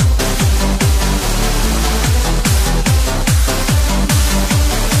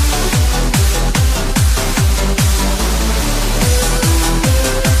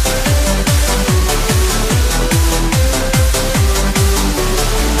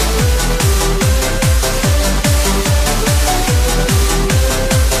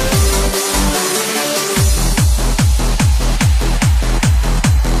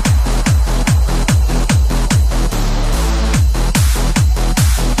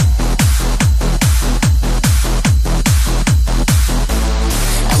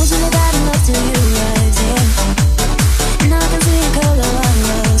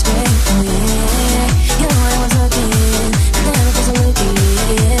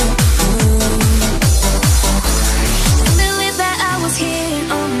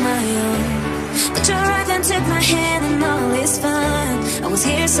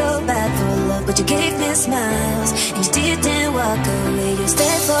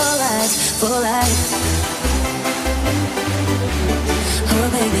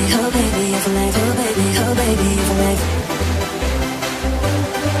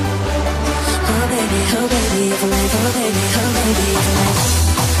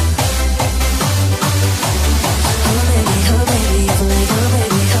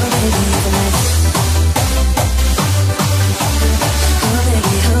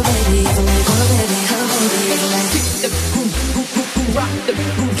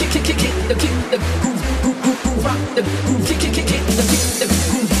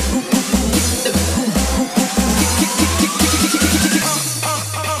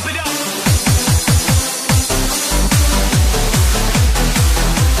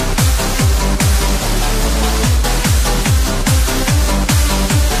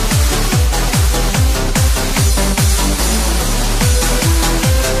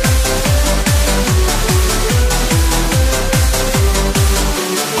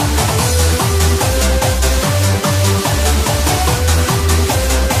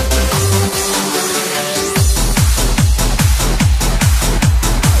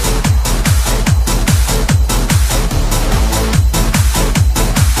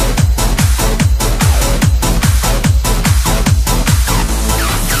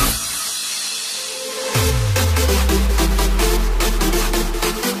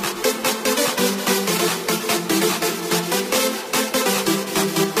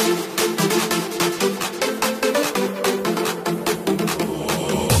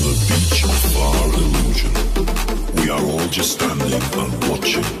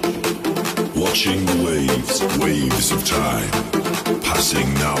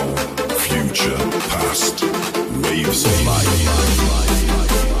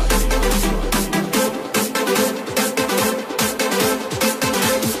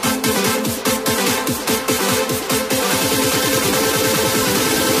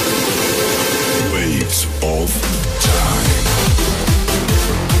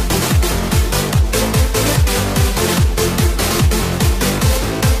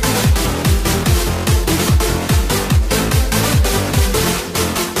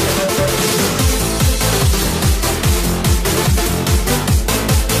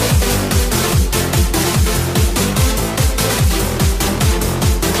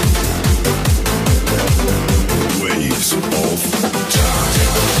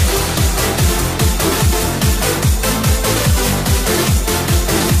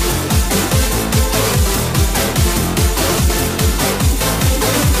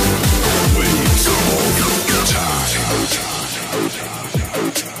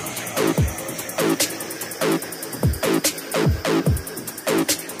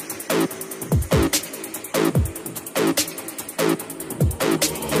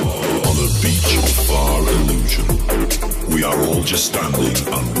 We are all just standing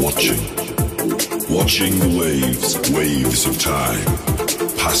and watching Watching the waves, waves of time,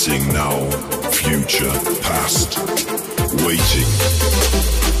 passing now, future, past, waiting,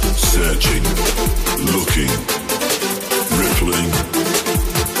 searching, looking, rippling,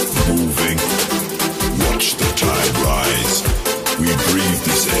 moving. Watch the tide rise. We breathe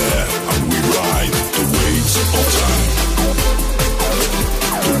this air and we ride the waves of time.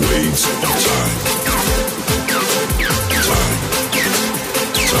 The waves of time. Time.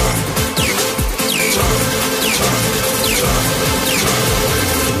 Time.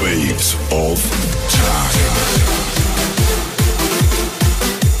 Waves of time.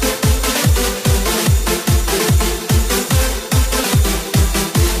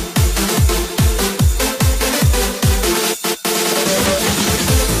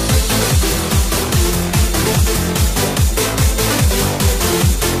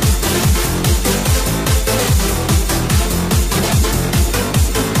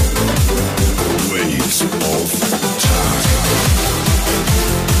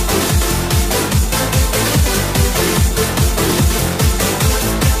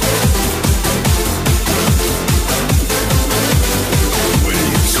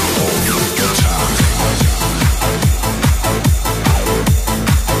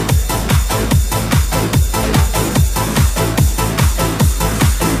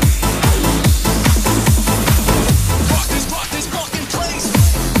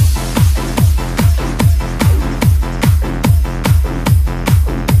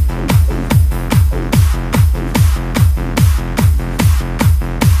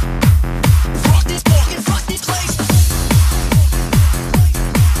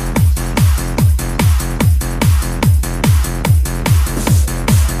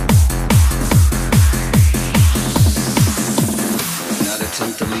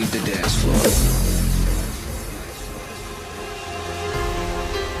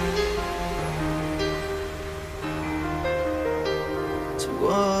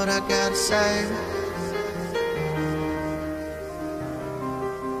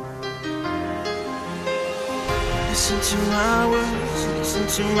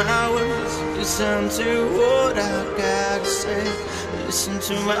 Listen to what I gotta say. Listen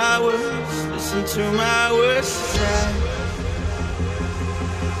to my words. Listen to my words.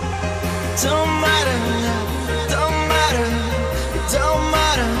 Don't matter now. Don't matter. Don't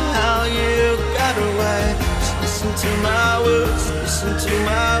matter how you got away. Just listen to my words. Listen to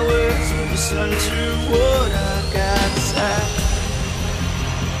my words. Listen to what I gotta say.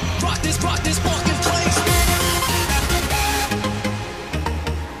 Rock this fucking place.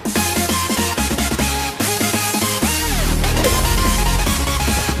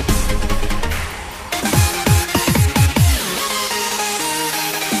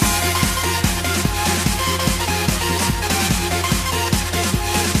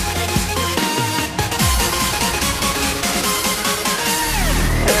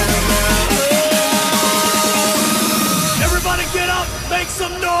 Make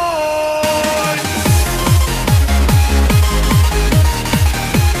some noise!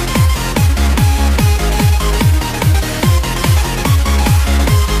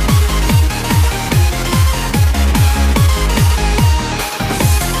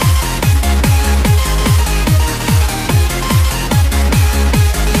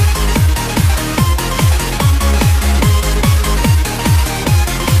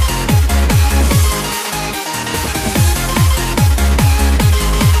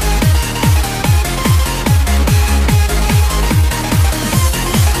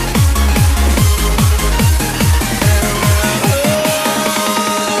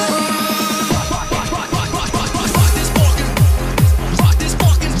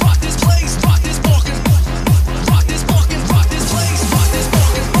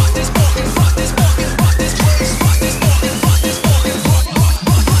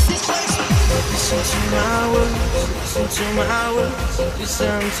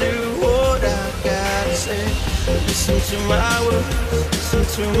 Listen to what I gotta say. Listen to my words. Listen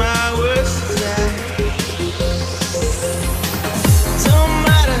to my words. Don't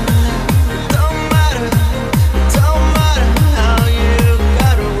matter now. Don't matter. Don't matter how you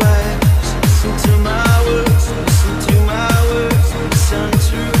got away. Just listen to my words. Listen to my words. Listen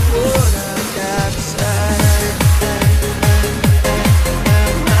to what I gotta say.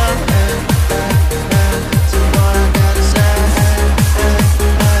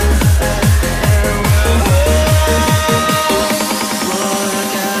 What I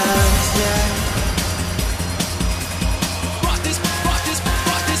gotta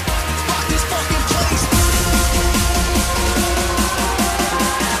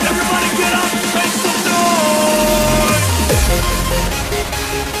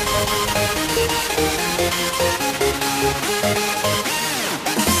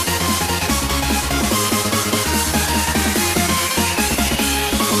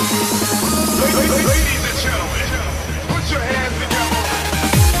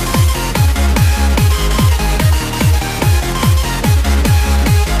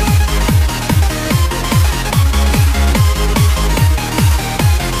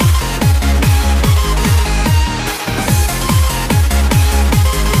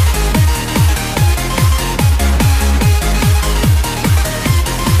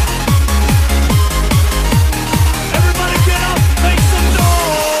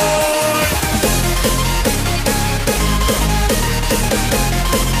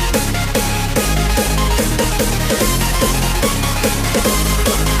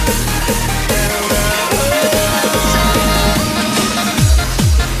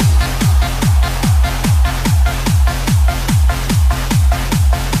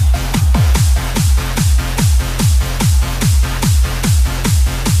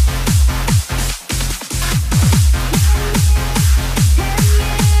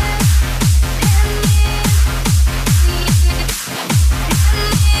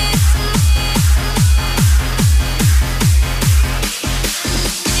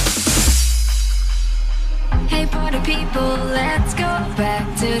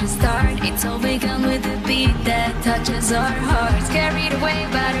lose our hearts, carried away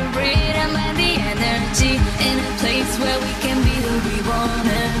by the rhythm and the energy, in a place where we can be who we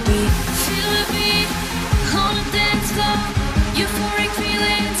wanna be. Feel the beat, hold dance floor, euphoric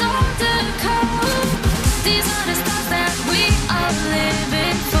feelings on the coast. These are the stars that we are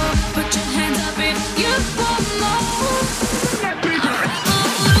living for. Put your hands up if you want more.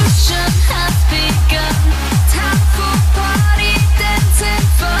 Revolution has begun. Time for party, dancing,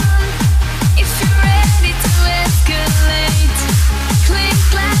 fun. If you're ready to escalate, clean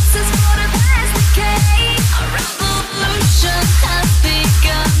glasses for the past decade. A revolution has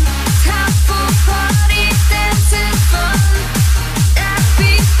begun. Time for party, dancing, fun. That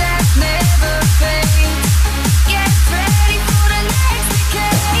beat that never fades. Get ready for the next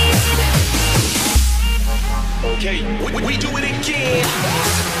decade. Okay, we do it again.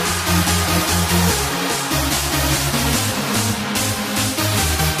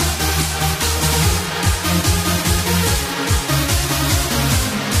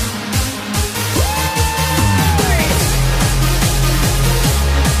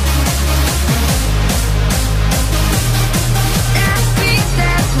 That beat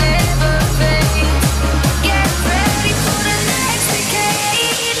that never fades. Get ready for the next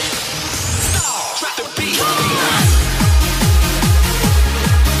decade. Drop the beat.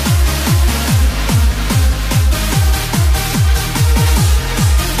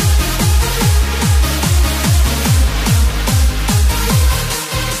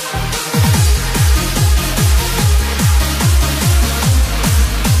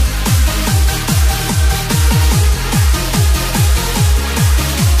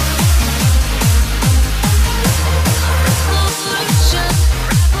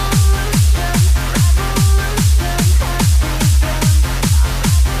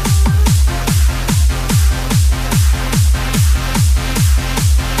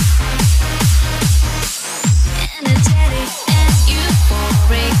 Energetic and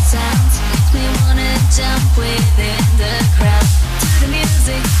euphoric sounds makes me wanna jump within the crowd. To the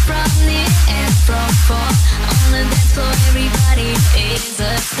music from near and from far, on the dance floor everybody is a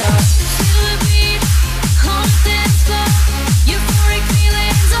star. Feel the beat, hold dance floor, euphoric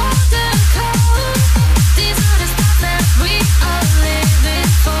feelings on the coast. These are the stars that we are living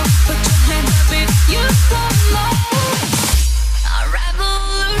for. Put your hands up if you want more. Our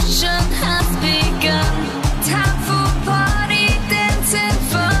revolution has begun. Time for party, dancing,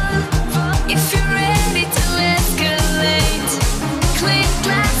 fun. If you're ready to escalate, clean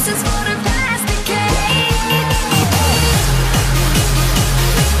glasses for the past decade.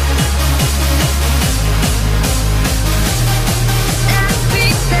 That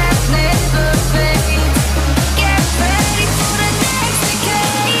beat that never fades. Get ready for the next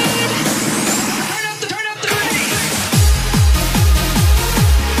decade. Turn up the bass.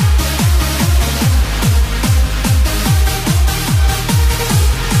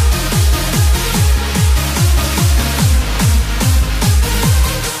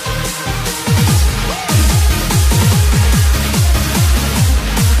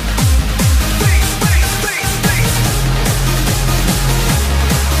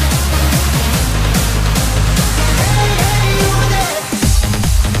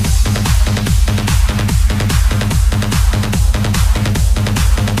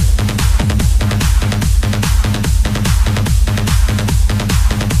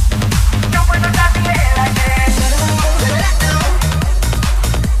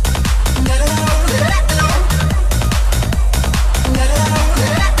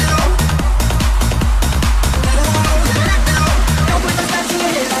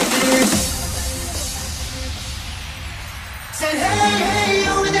 Said, hey,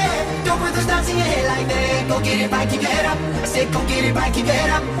 over there, don't put those dots in your head like that. Go get it right, keep your head up. I said, go get it right, keep your head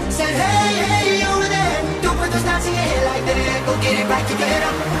up. Said, hey, over there, don't put those dots in your head like that. Go get it right, keep your head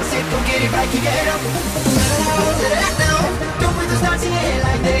up. I said, go get it right, keep your head up. Don't put those dots in your head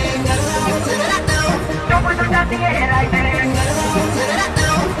like that. Don't put those dots in your head like that.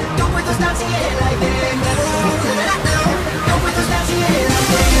 Don't put those dots in your head like that. Don't put those dots in your head like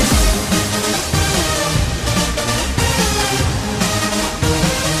that.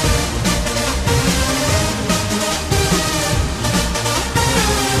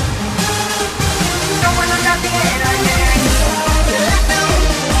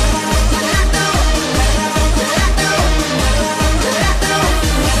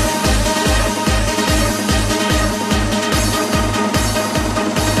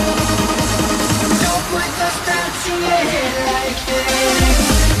 Don't put the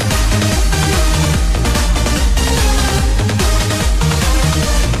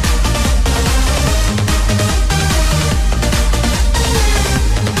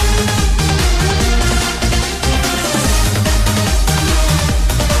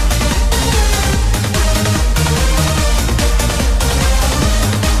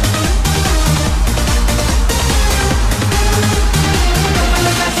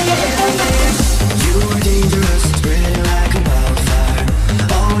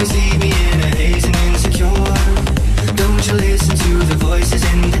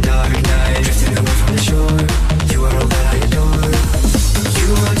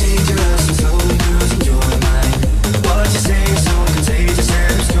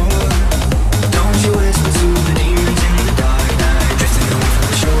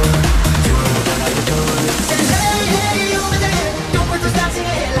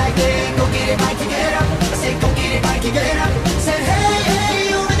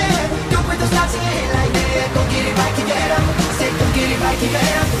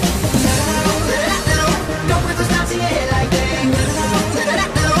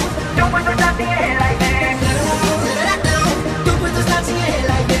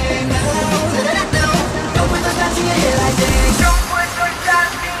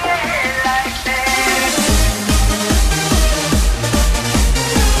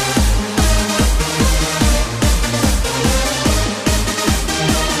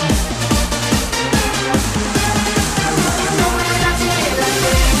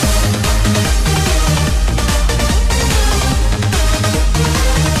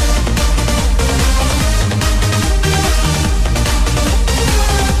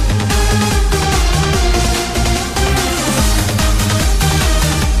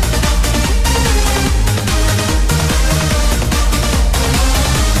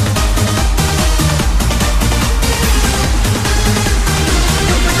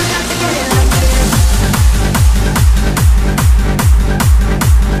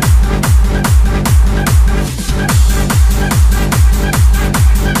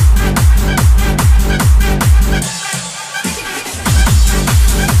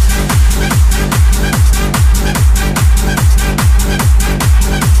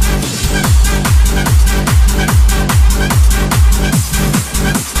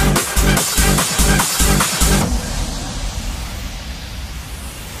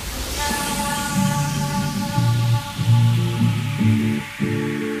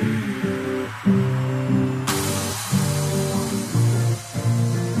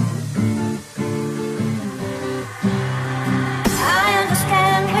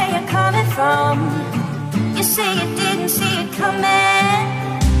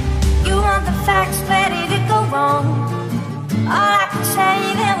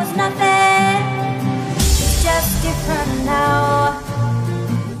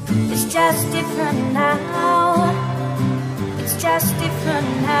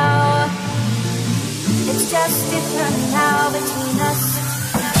just different now between us.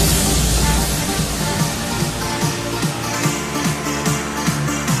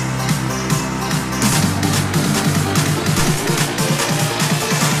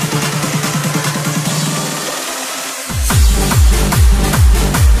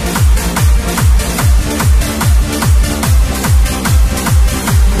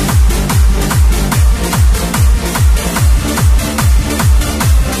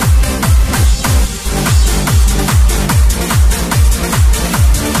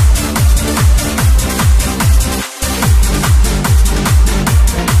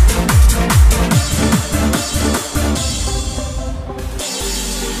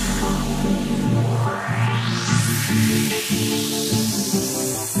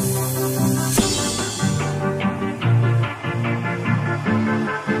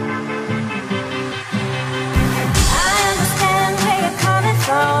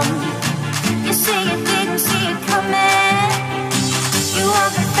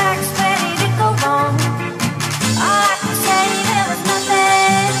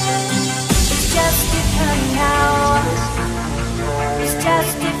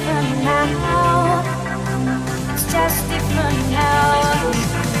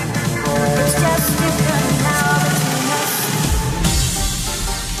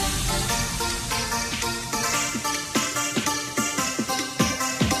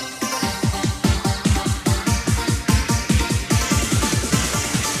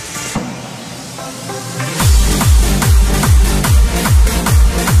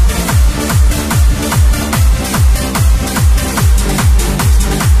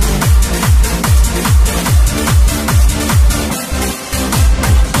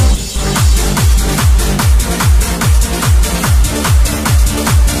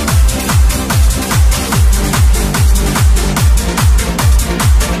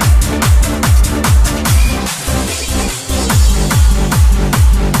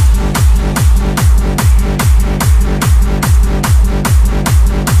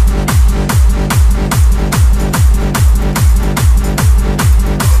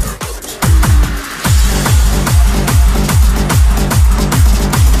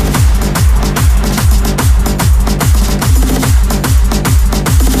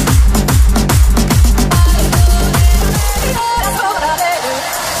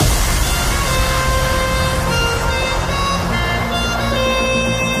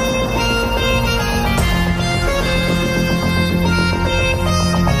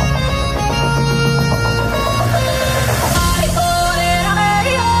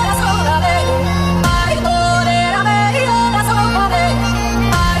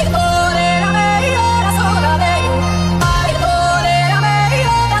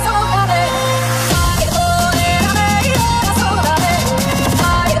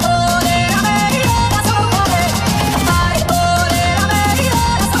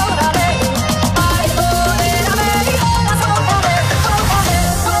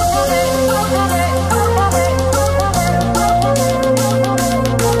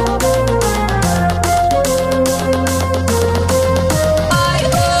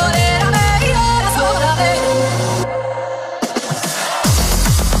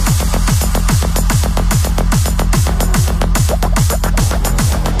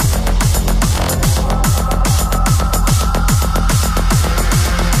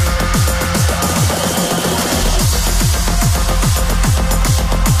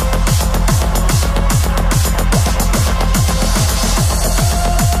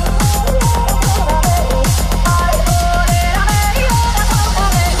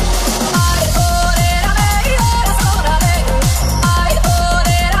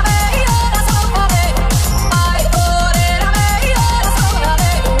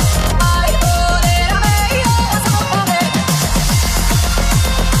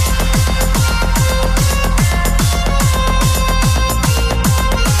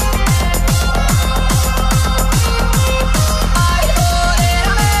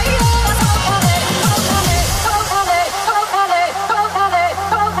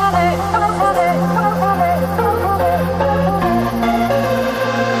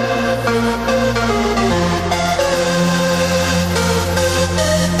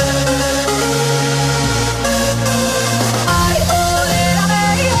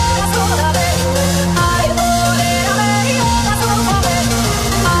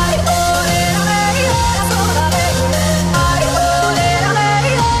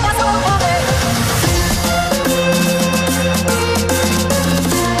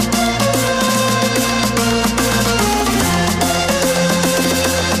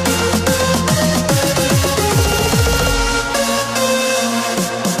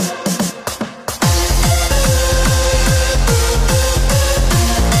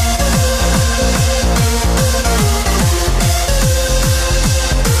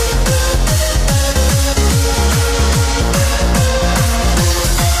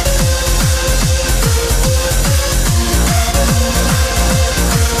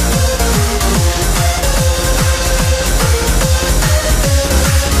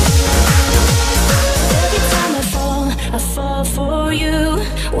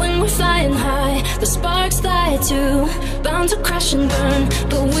 too, bound to crash and burn,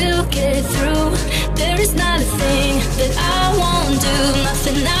 but we'll get through. There is not a thing that I won't do,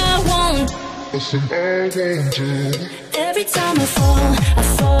 nothing I won't. Every time I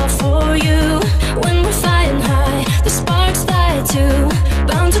fall for you. When we're flying high, the sparks fly too,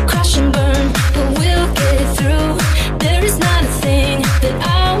 bound to crash and burn, but we'll get through. There is not a thing that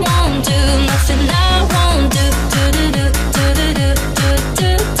I won't do, nothing I won't do.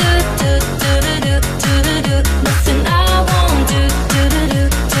 Nothing I won't do. Nothing I won't do.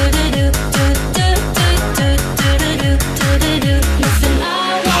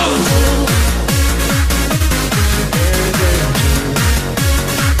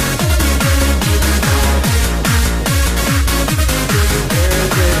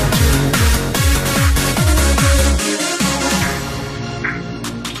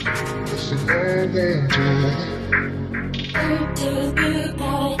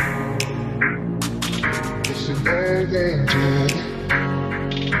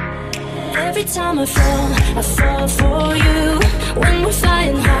 Every time I fall for you. When we're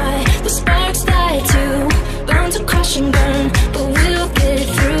flying high, the sparks fly too, bound to crash and burn, but we'll get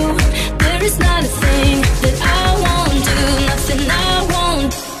through. There is not a thing that I won't do, nothing I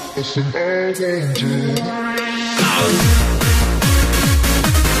won't.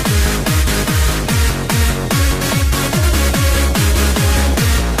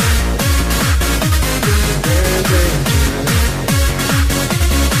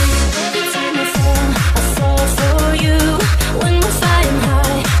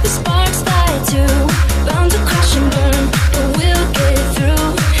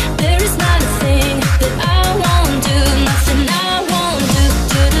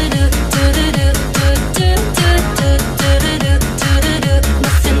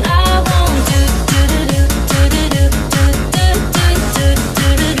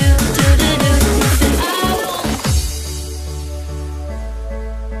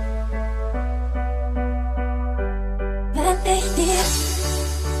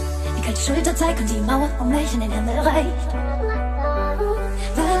 Schulter zeigt und die Mauer um mich in den Himmel reicht.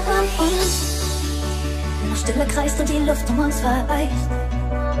 Wenn an uns nur noch Stille kreist und die Luft um uns vereist.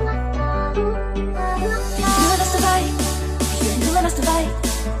 Nur, dass du weißt, ich will nur, dass du weißt,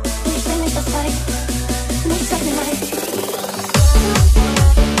 ich will nicht das Leid, nichts sagt mir leid.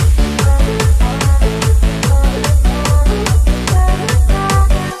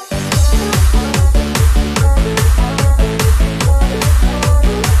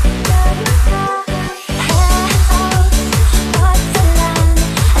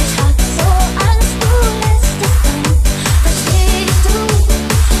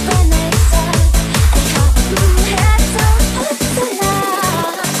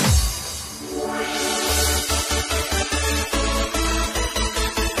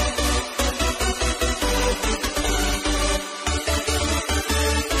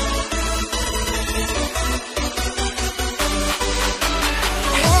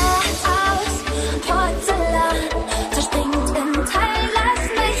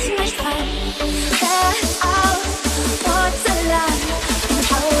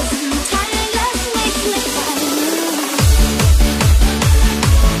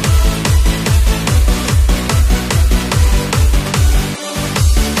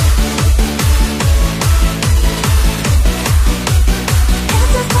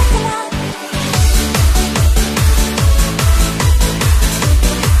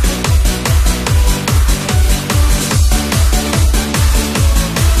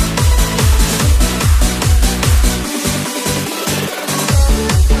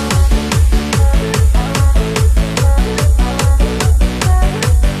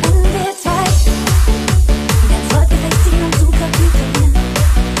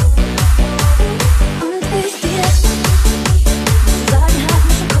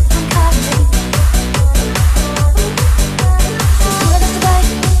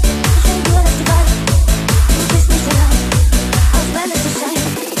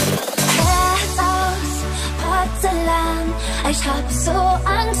 Ich hab so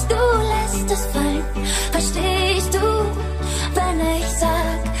Angst, du lässt es fallen. Verstehst du, wenn ich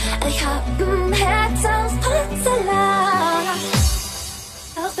sag, ich hab ein Herz aus Porzellan?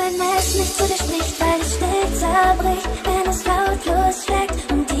 Auch wenn es nicht zu dir spricht, weil es still zerbricht, wenn es lautlos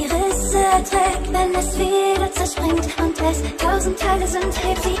schlägt und die Risse trägt, wenn es wieder zerspringt und es 1000 Teile sind,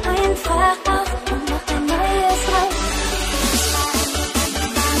 heb sie einfach auf und mach ein neues draus.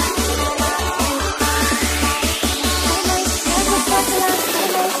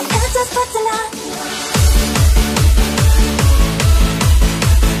 Herz aus Porzellan.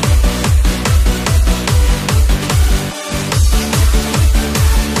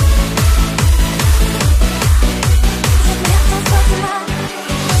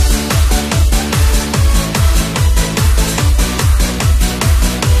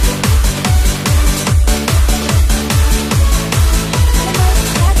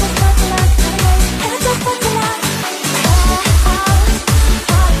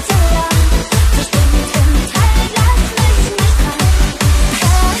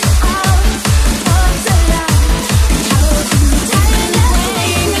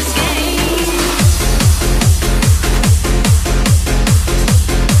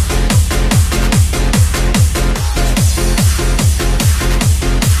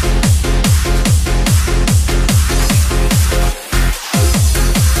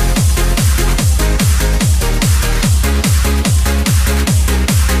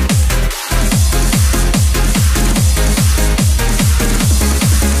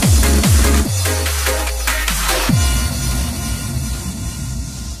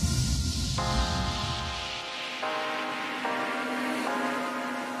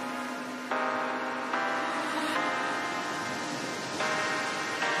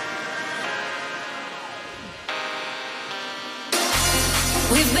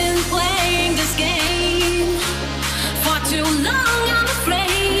 We've been playing this game for too long, I'm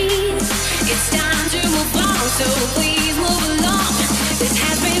afraid. It's time to move on, so please move along. This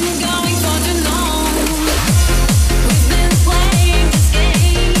has been going for too long. We've been playing this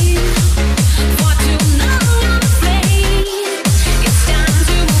game for too long, I'm afraid. It's time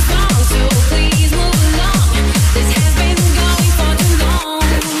to move on, so please move along. This has been going for too long.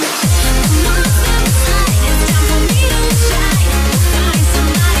 Come on, step aside, it's time for me to shine. Find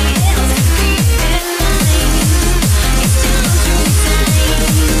somebody else to keep in mind. It's time to resign.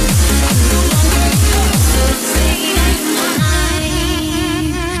 I'm no longer yours, so say I'm mine.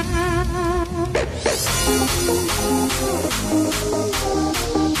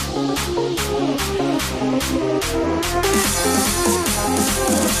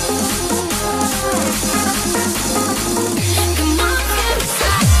 Come on, step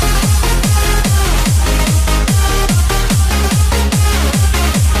aside.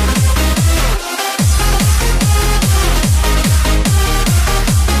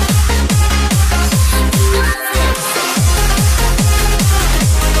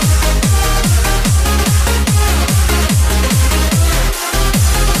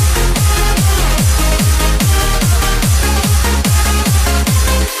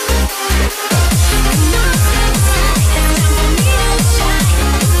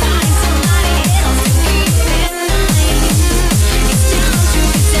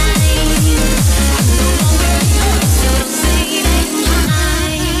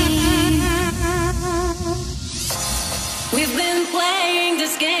 We've been playing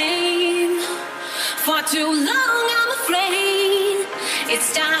this game for too long, I'm afraid.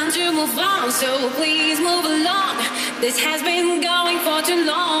 It's time to move on, so please move along. This has been going for too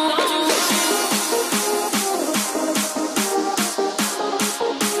long.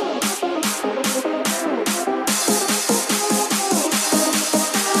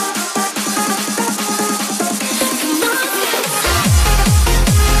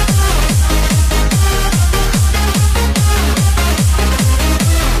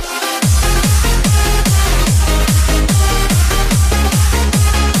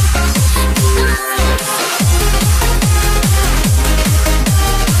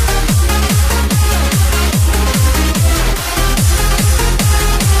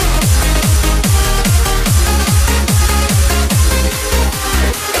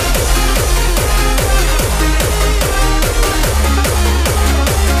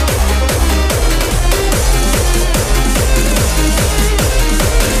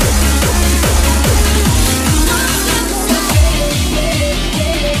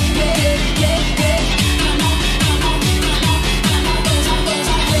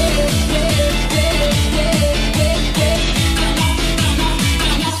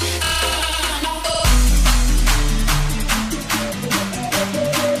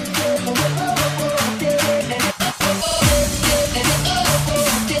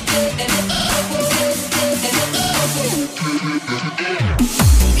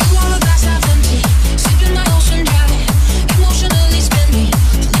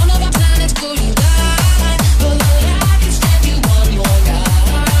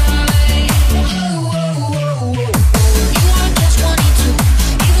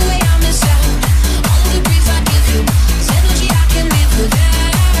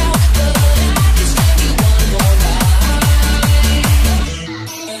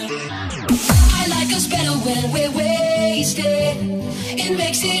 It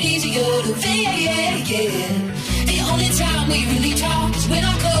makes it easier to think. The only time we really talk is when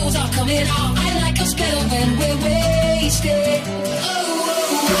our clothes are coming off. I like a spell when we're wasted.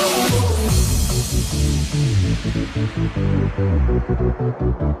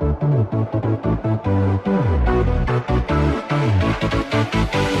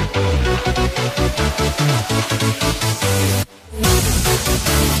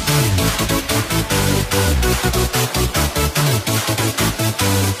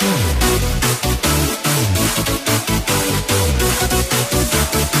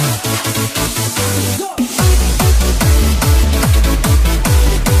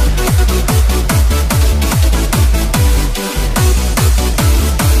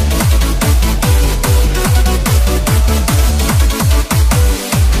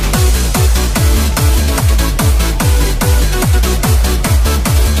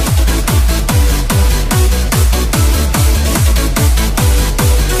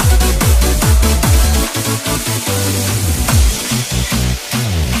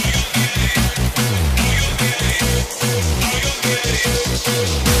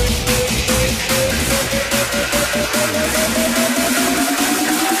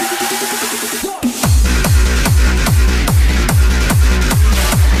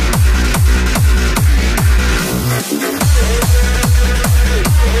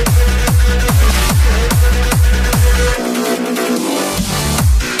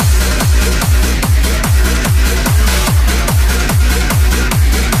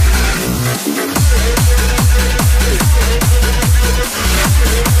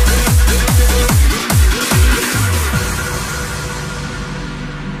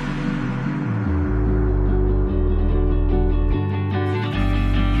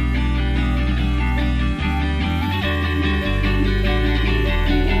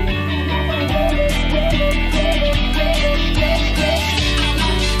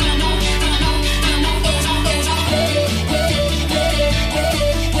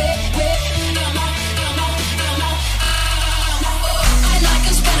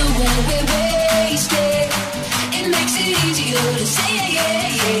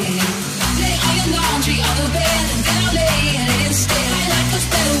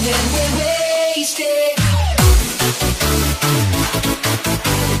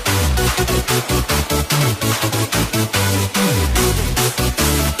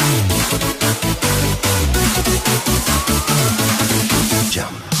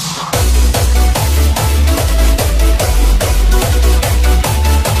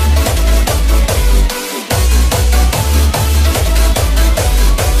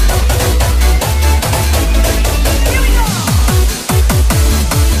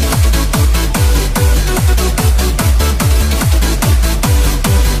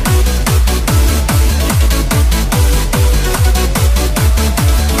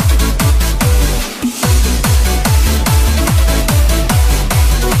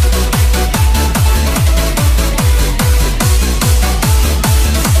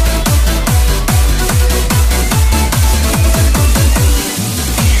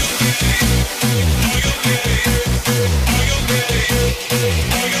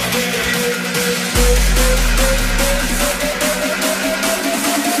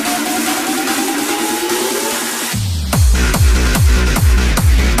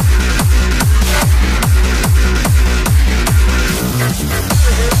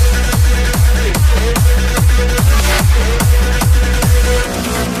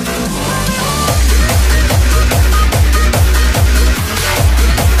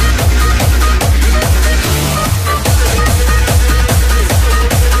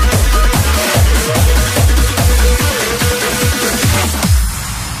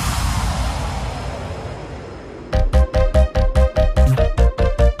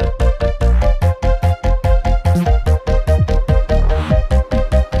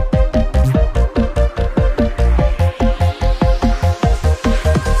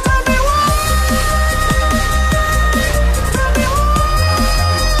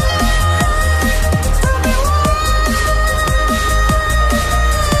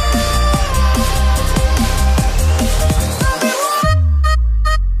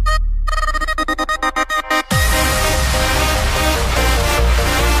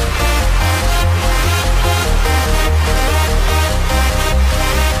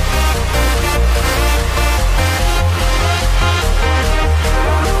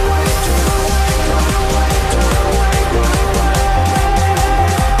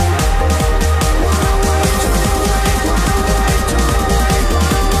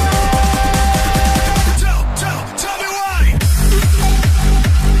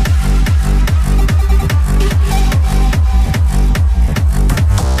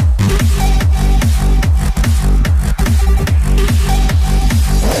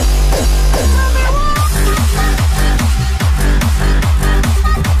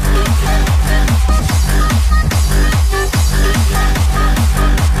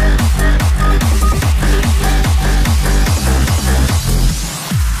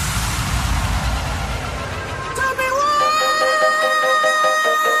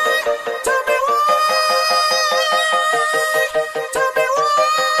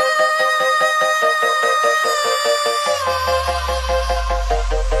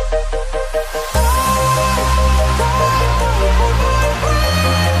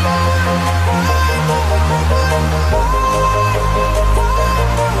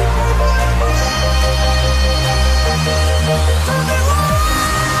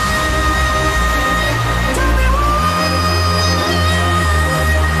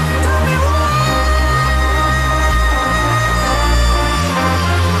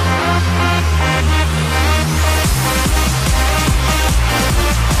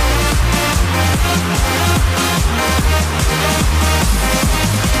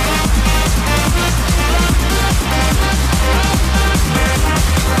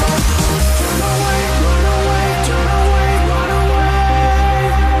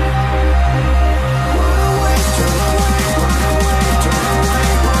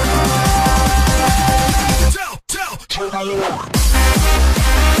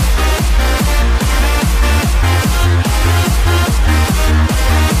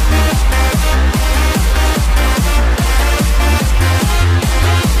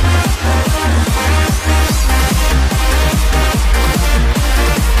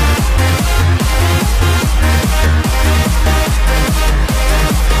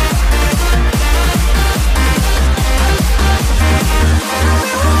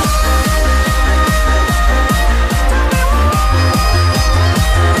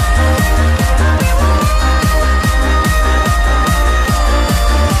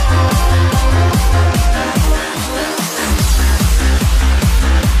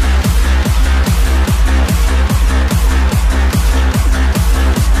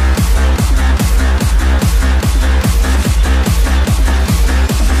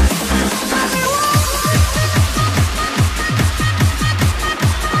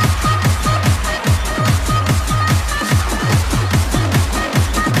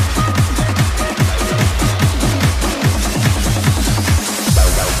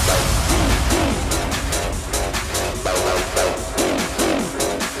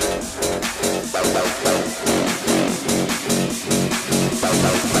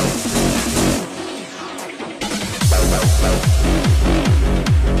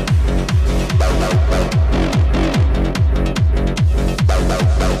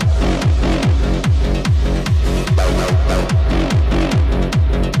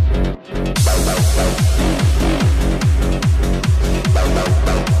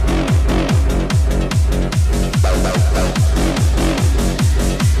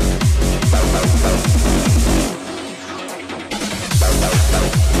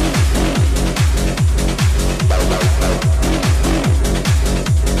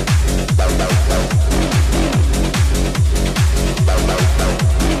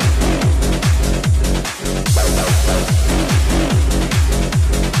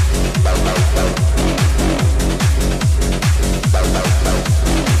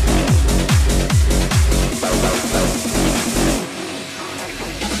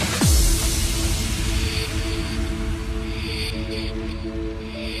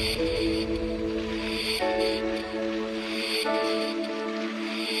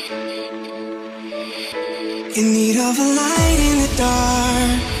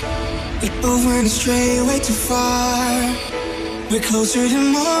 dark. We both went astray way too far. We're closer the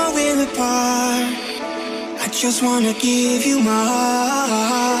more we're apart. I just wanna give you my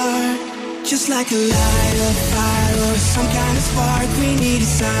heart. Just like a light, a fire, or some kind of spark. We need a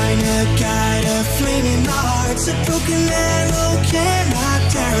sign, a guide, a flame in our hearts. A broken arrow cannot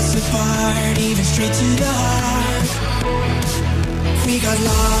tear us apart, even straight to the heart. We got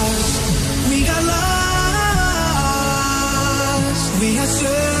lost, we got lost. We are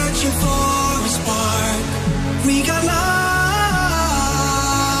searching for a spark. We got lost,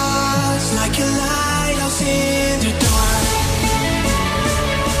 like a lighthouse in the dark.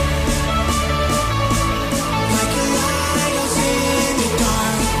 Like a lighthouse in the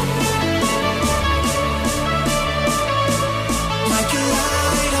dark. Like a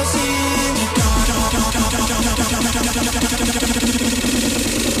lighthouse in the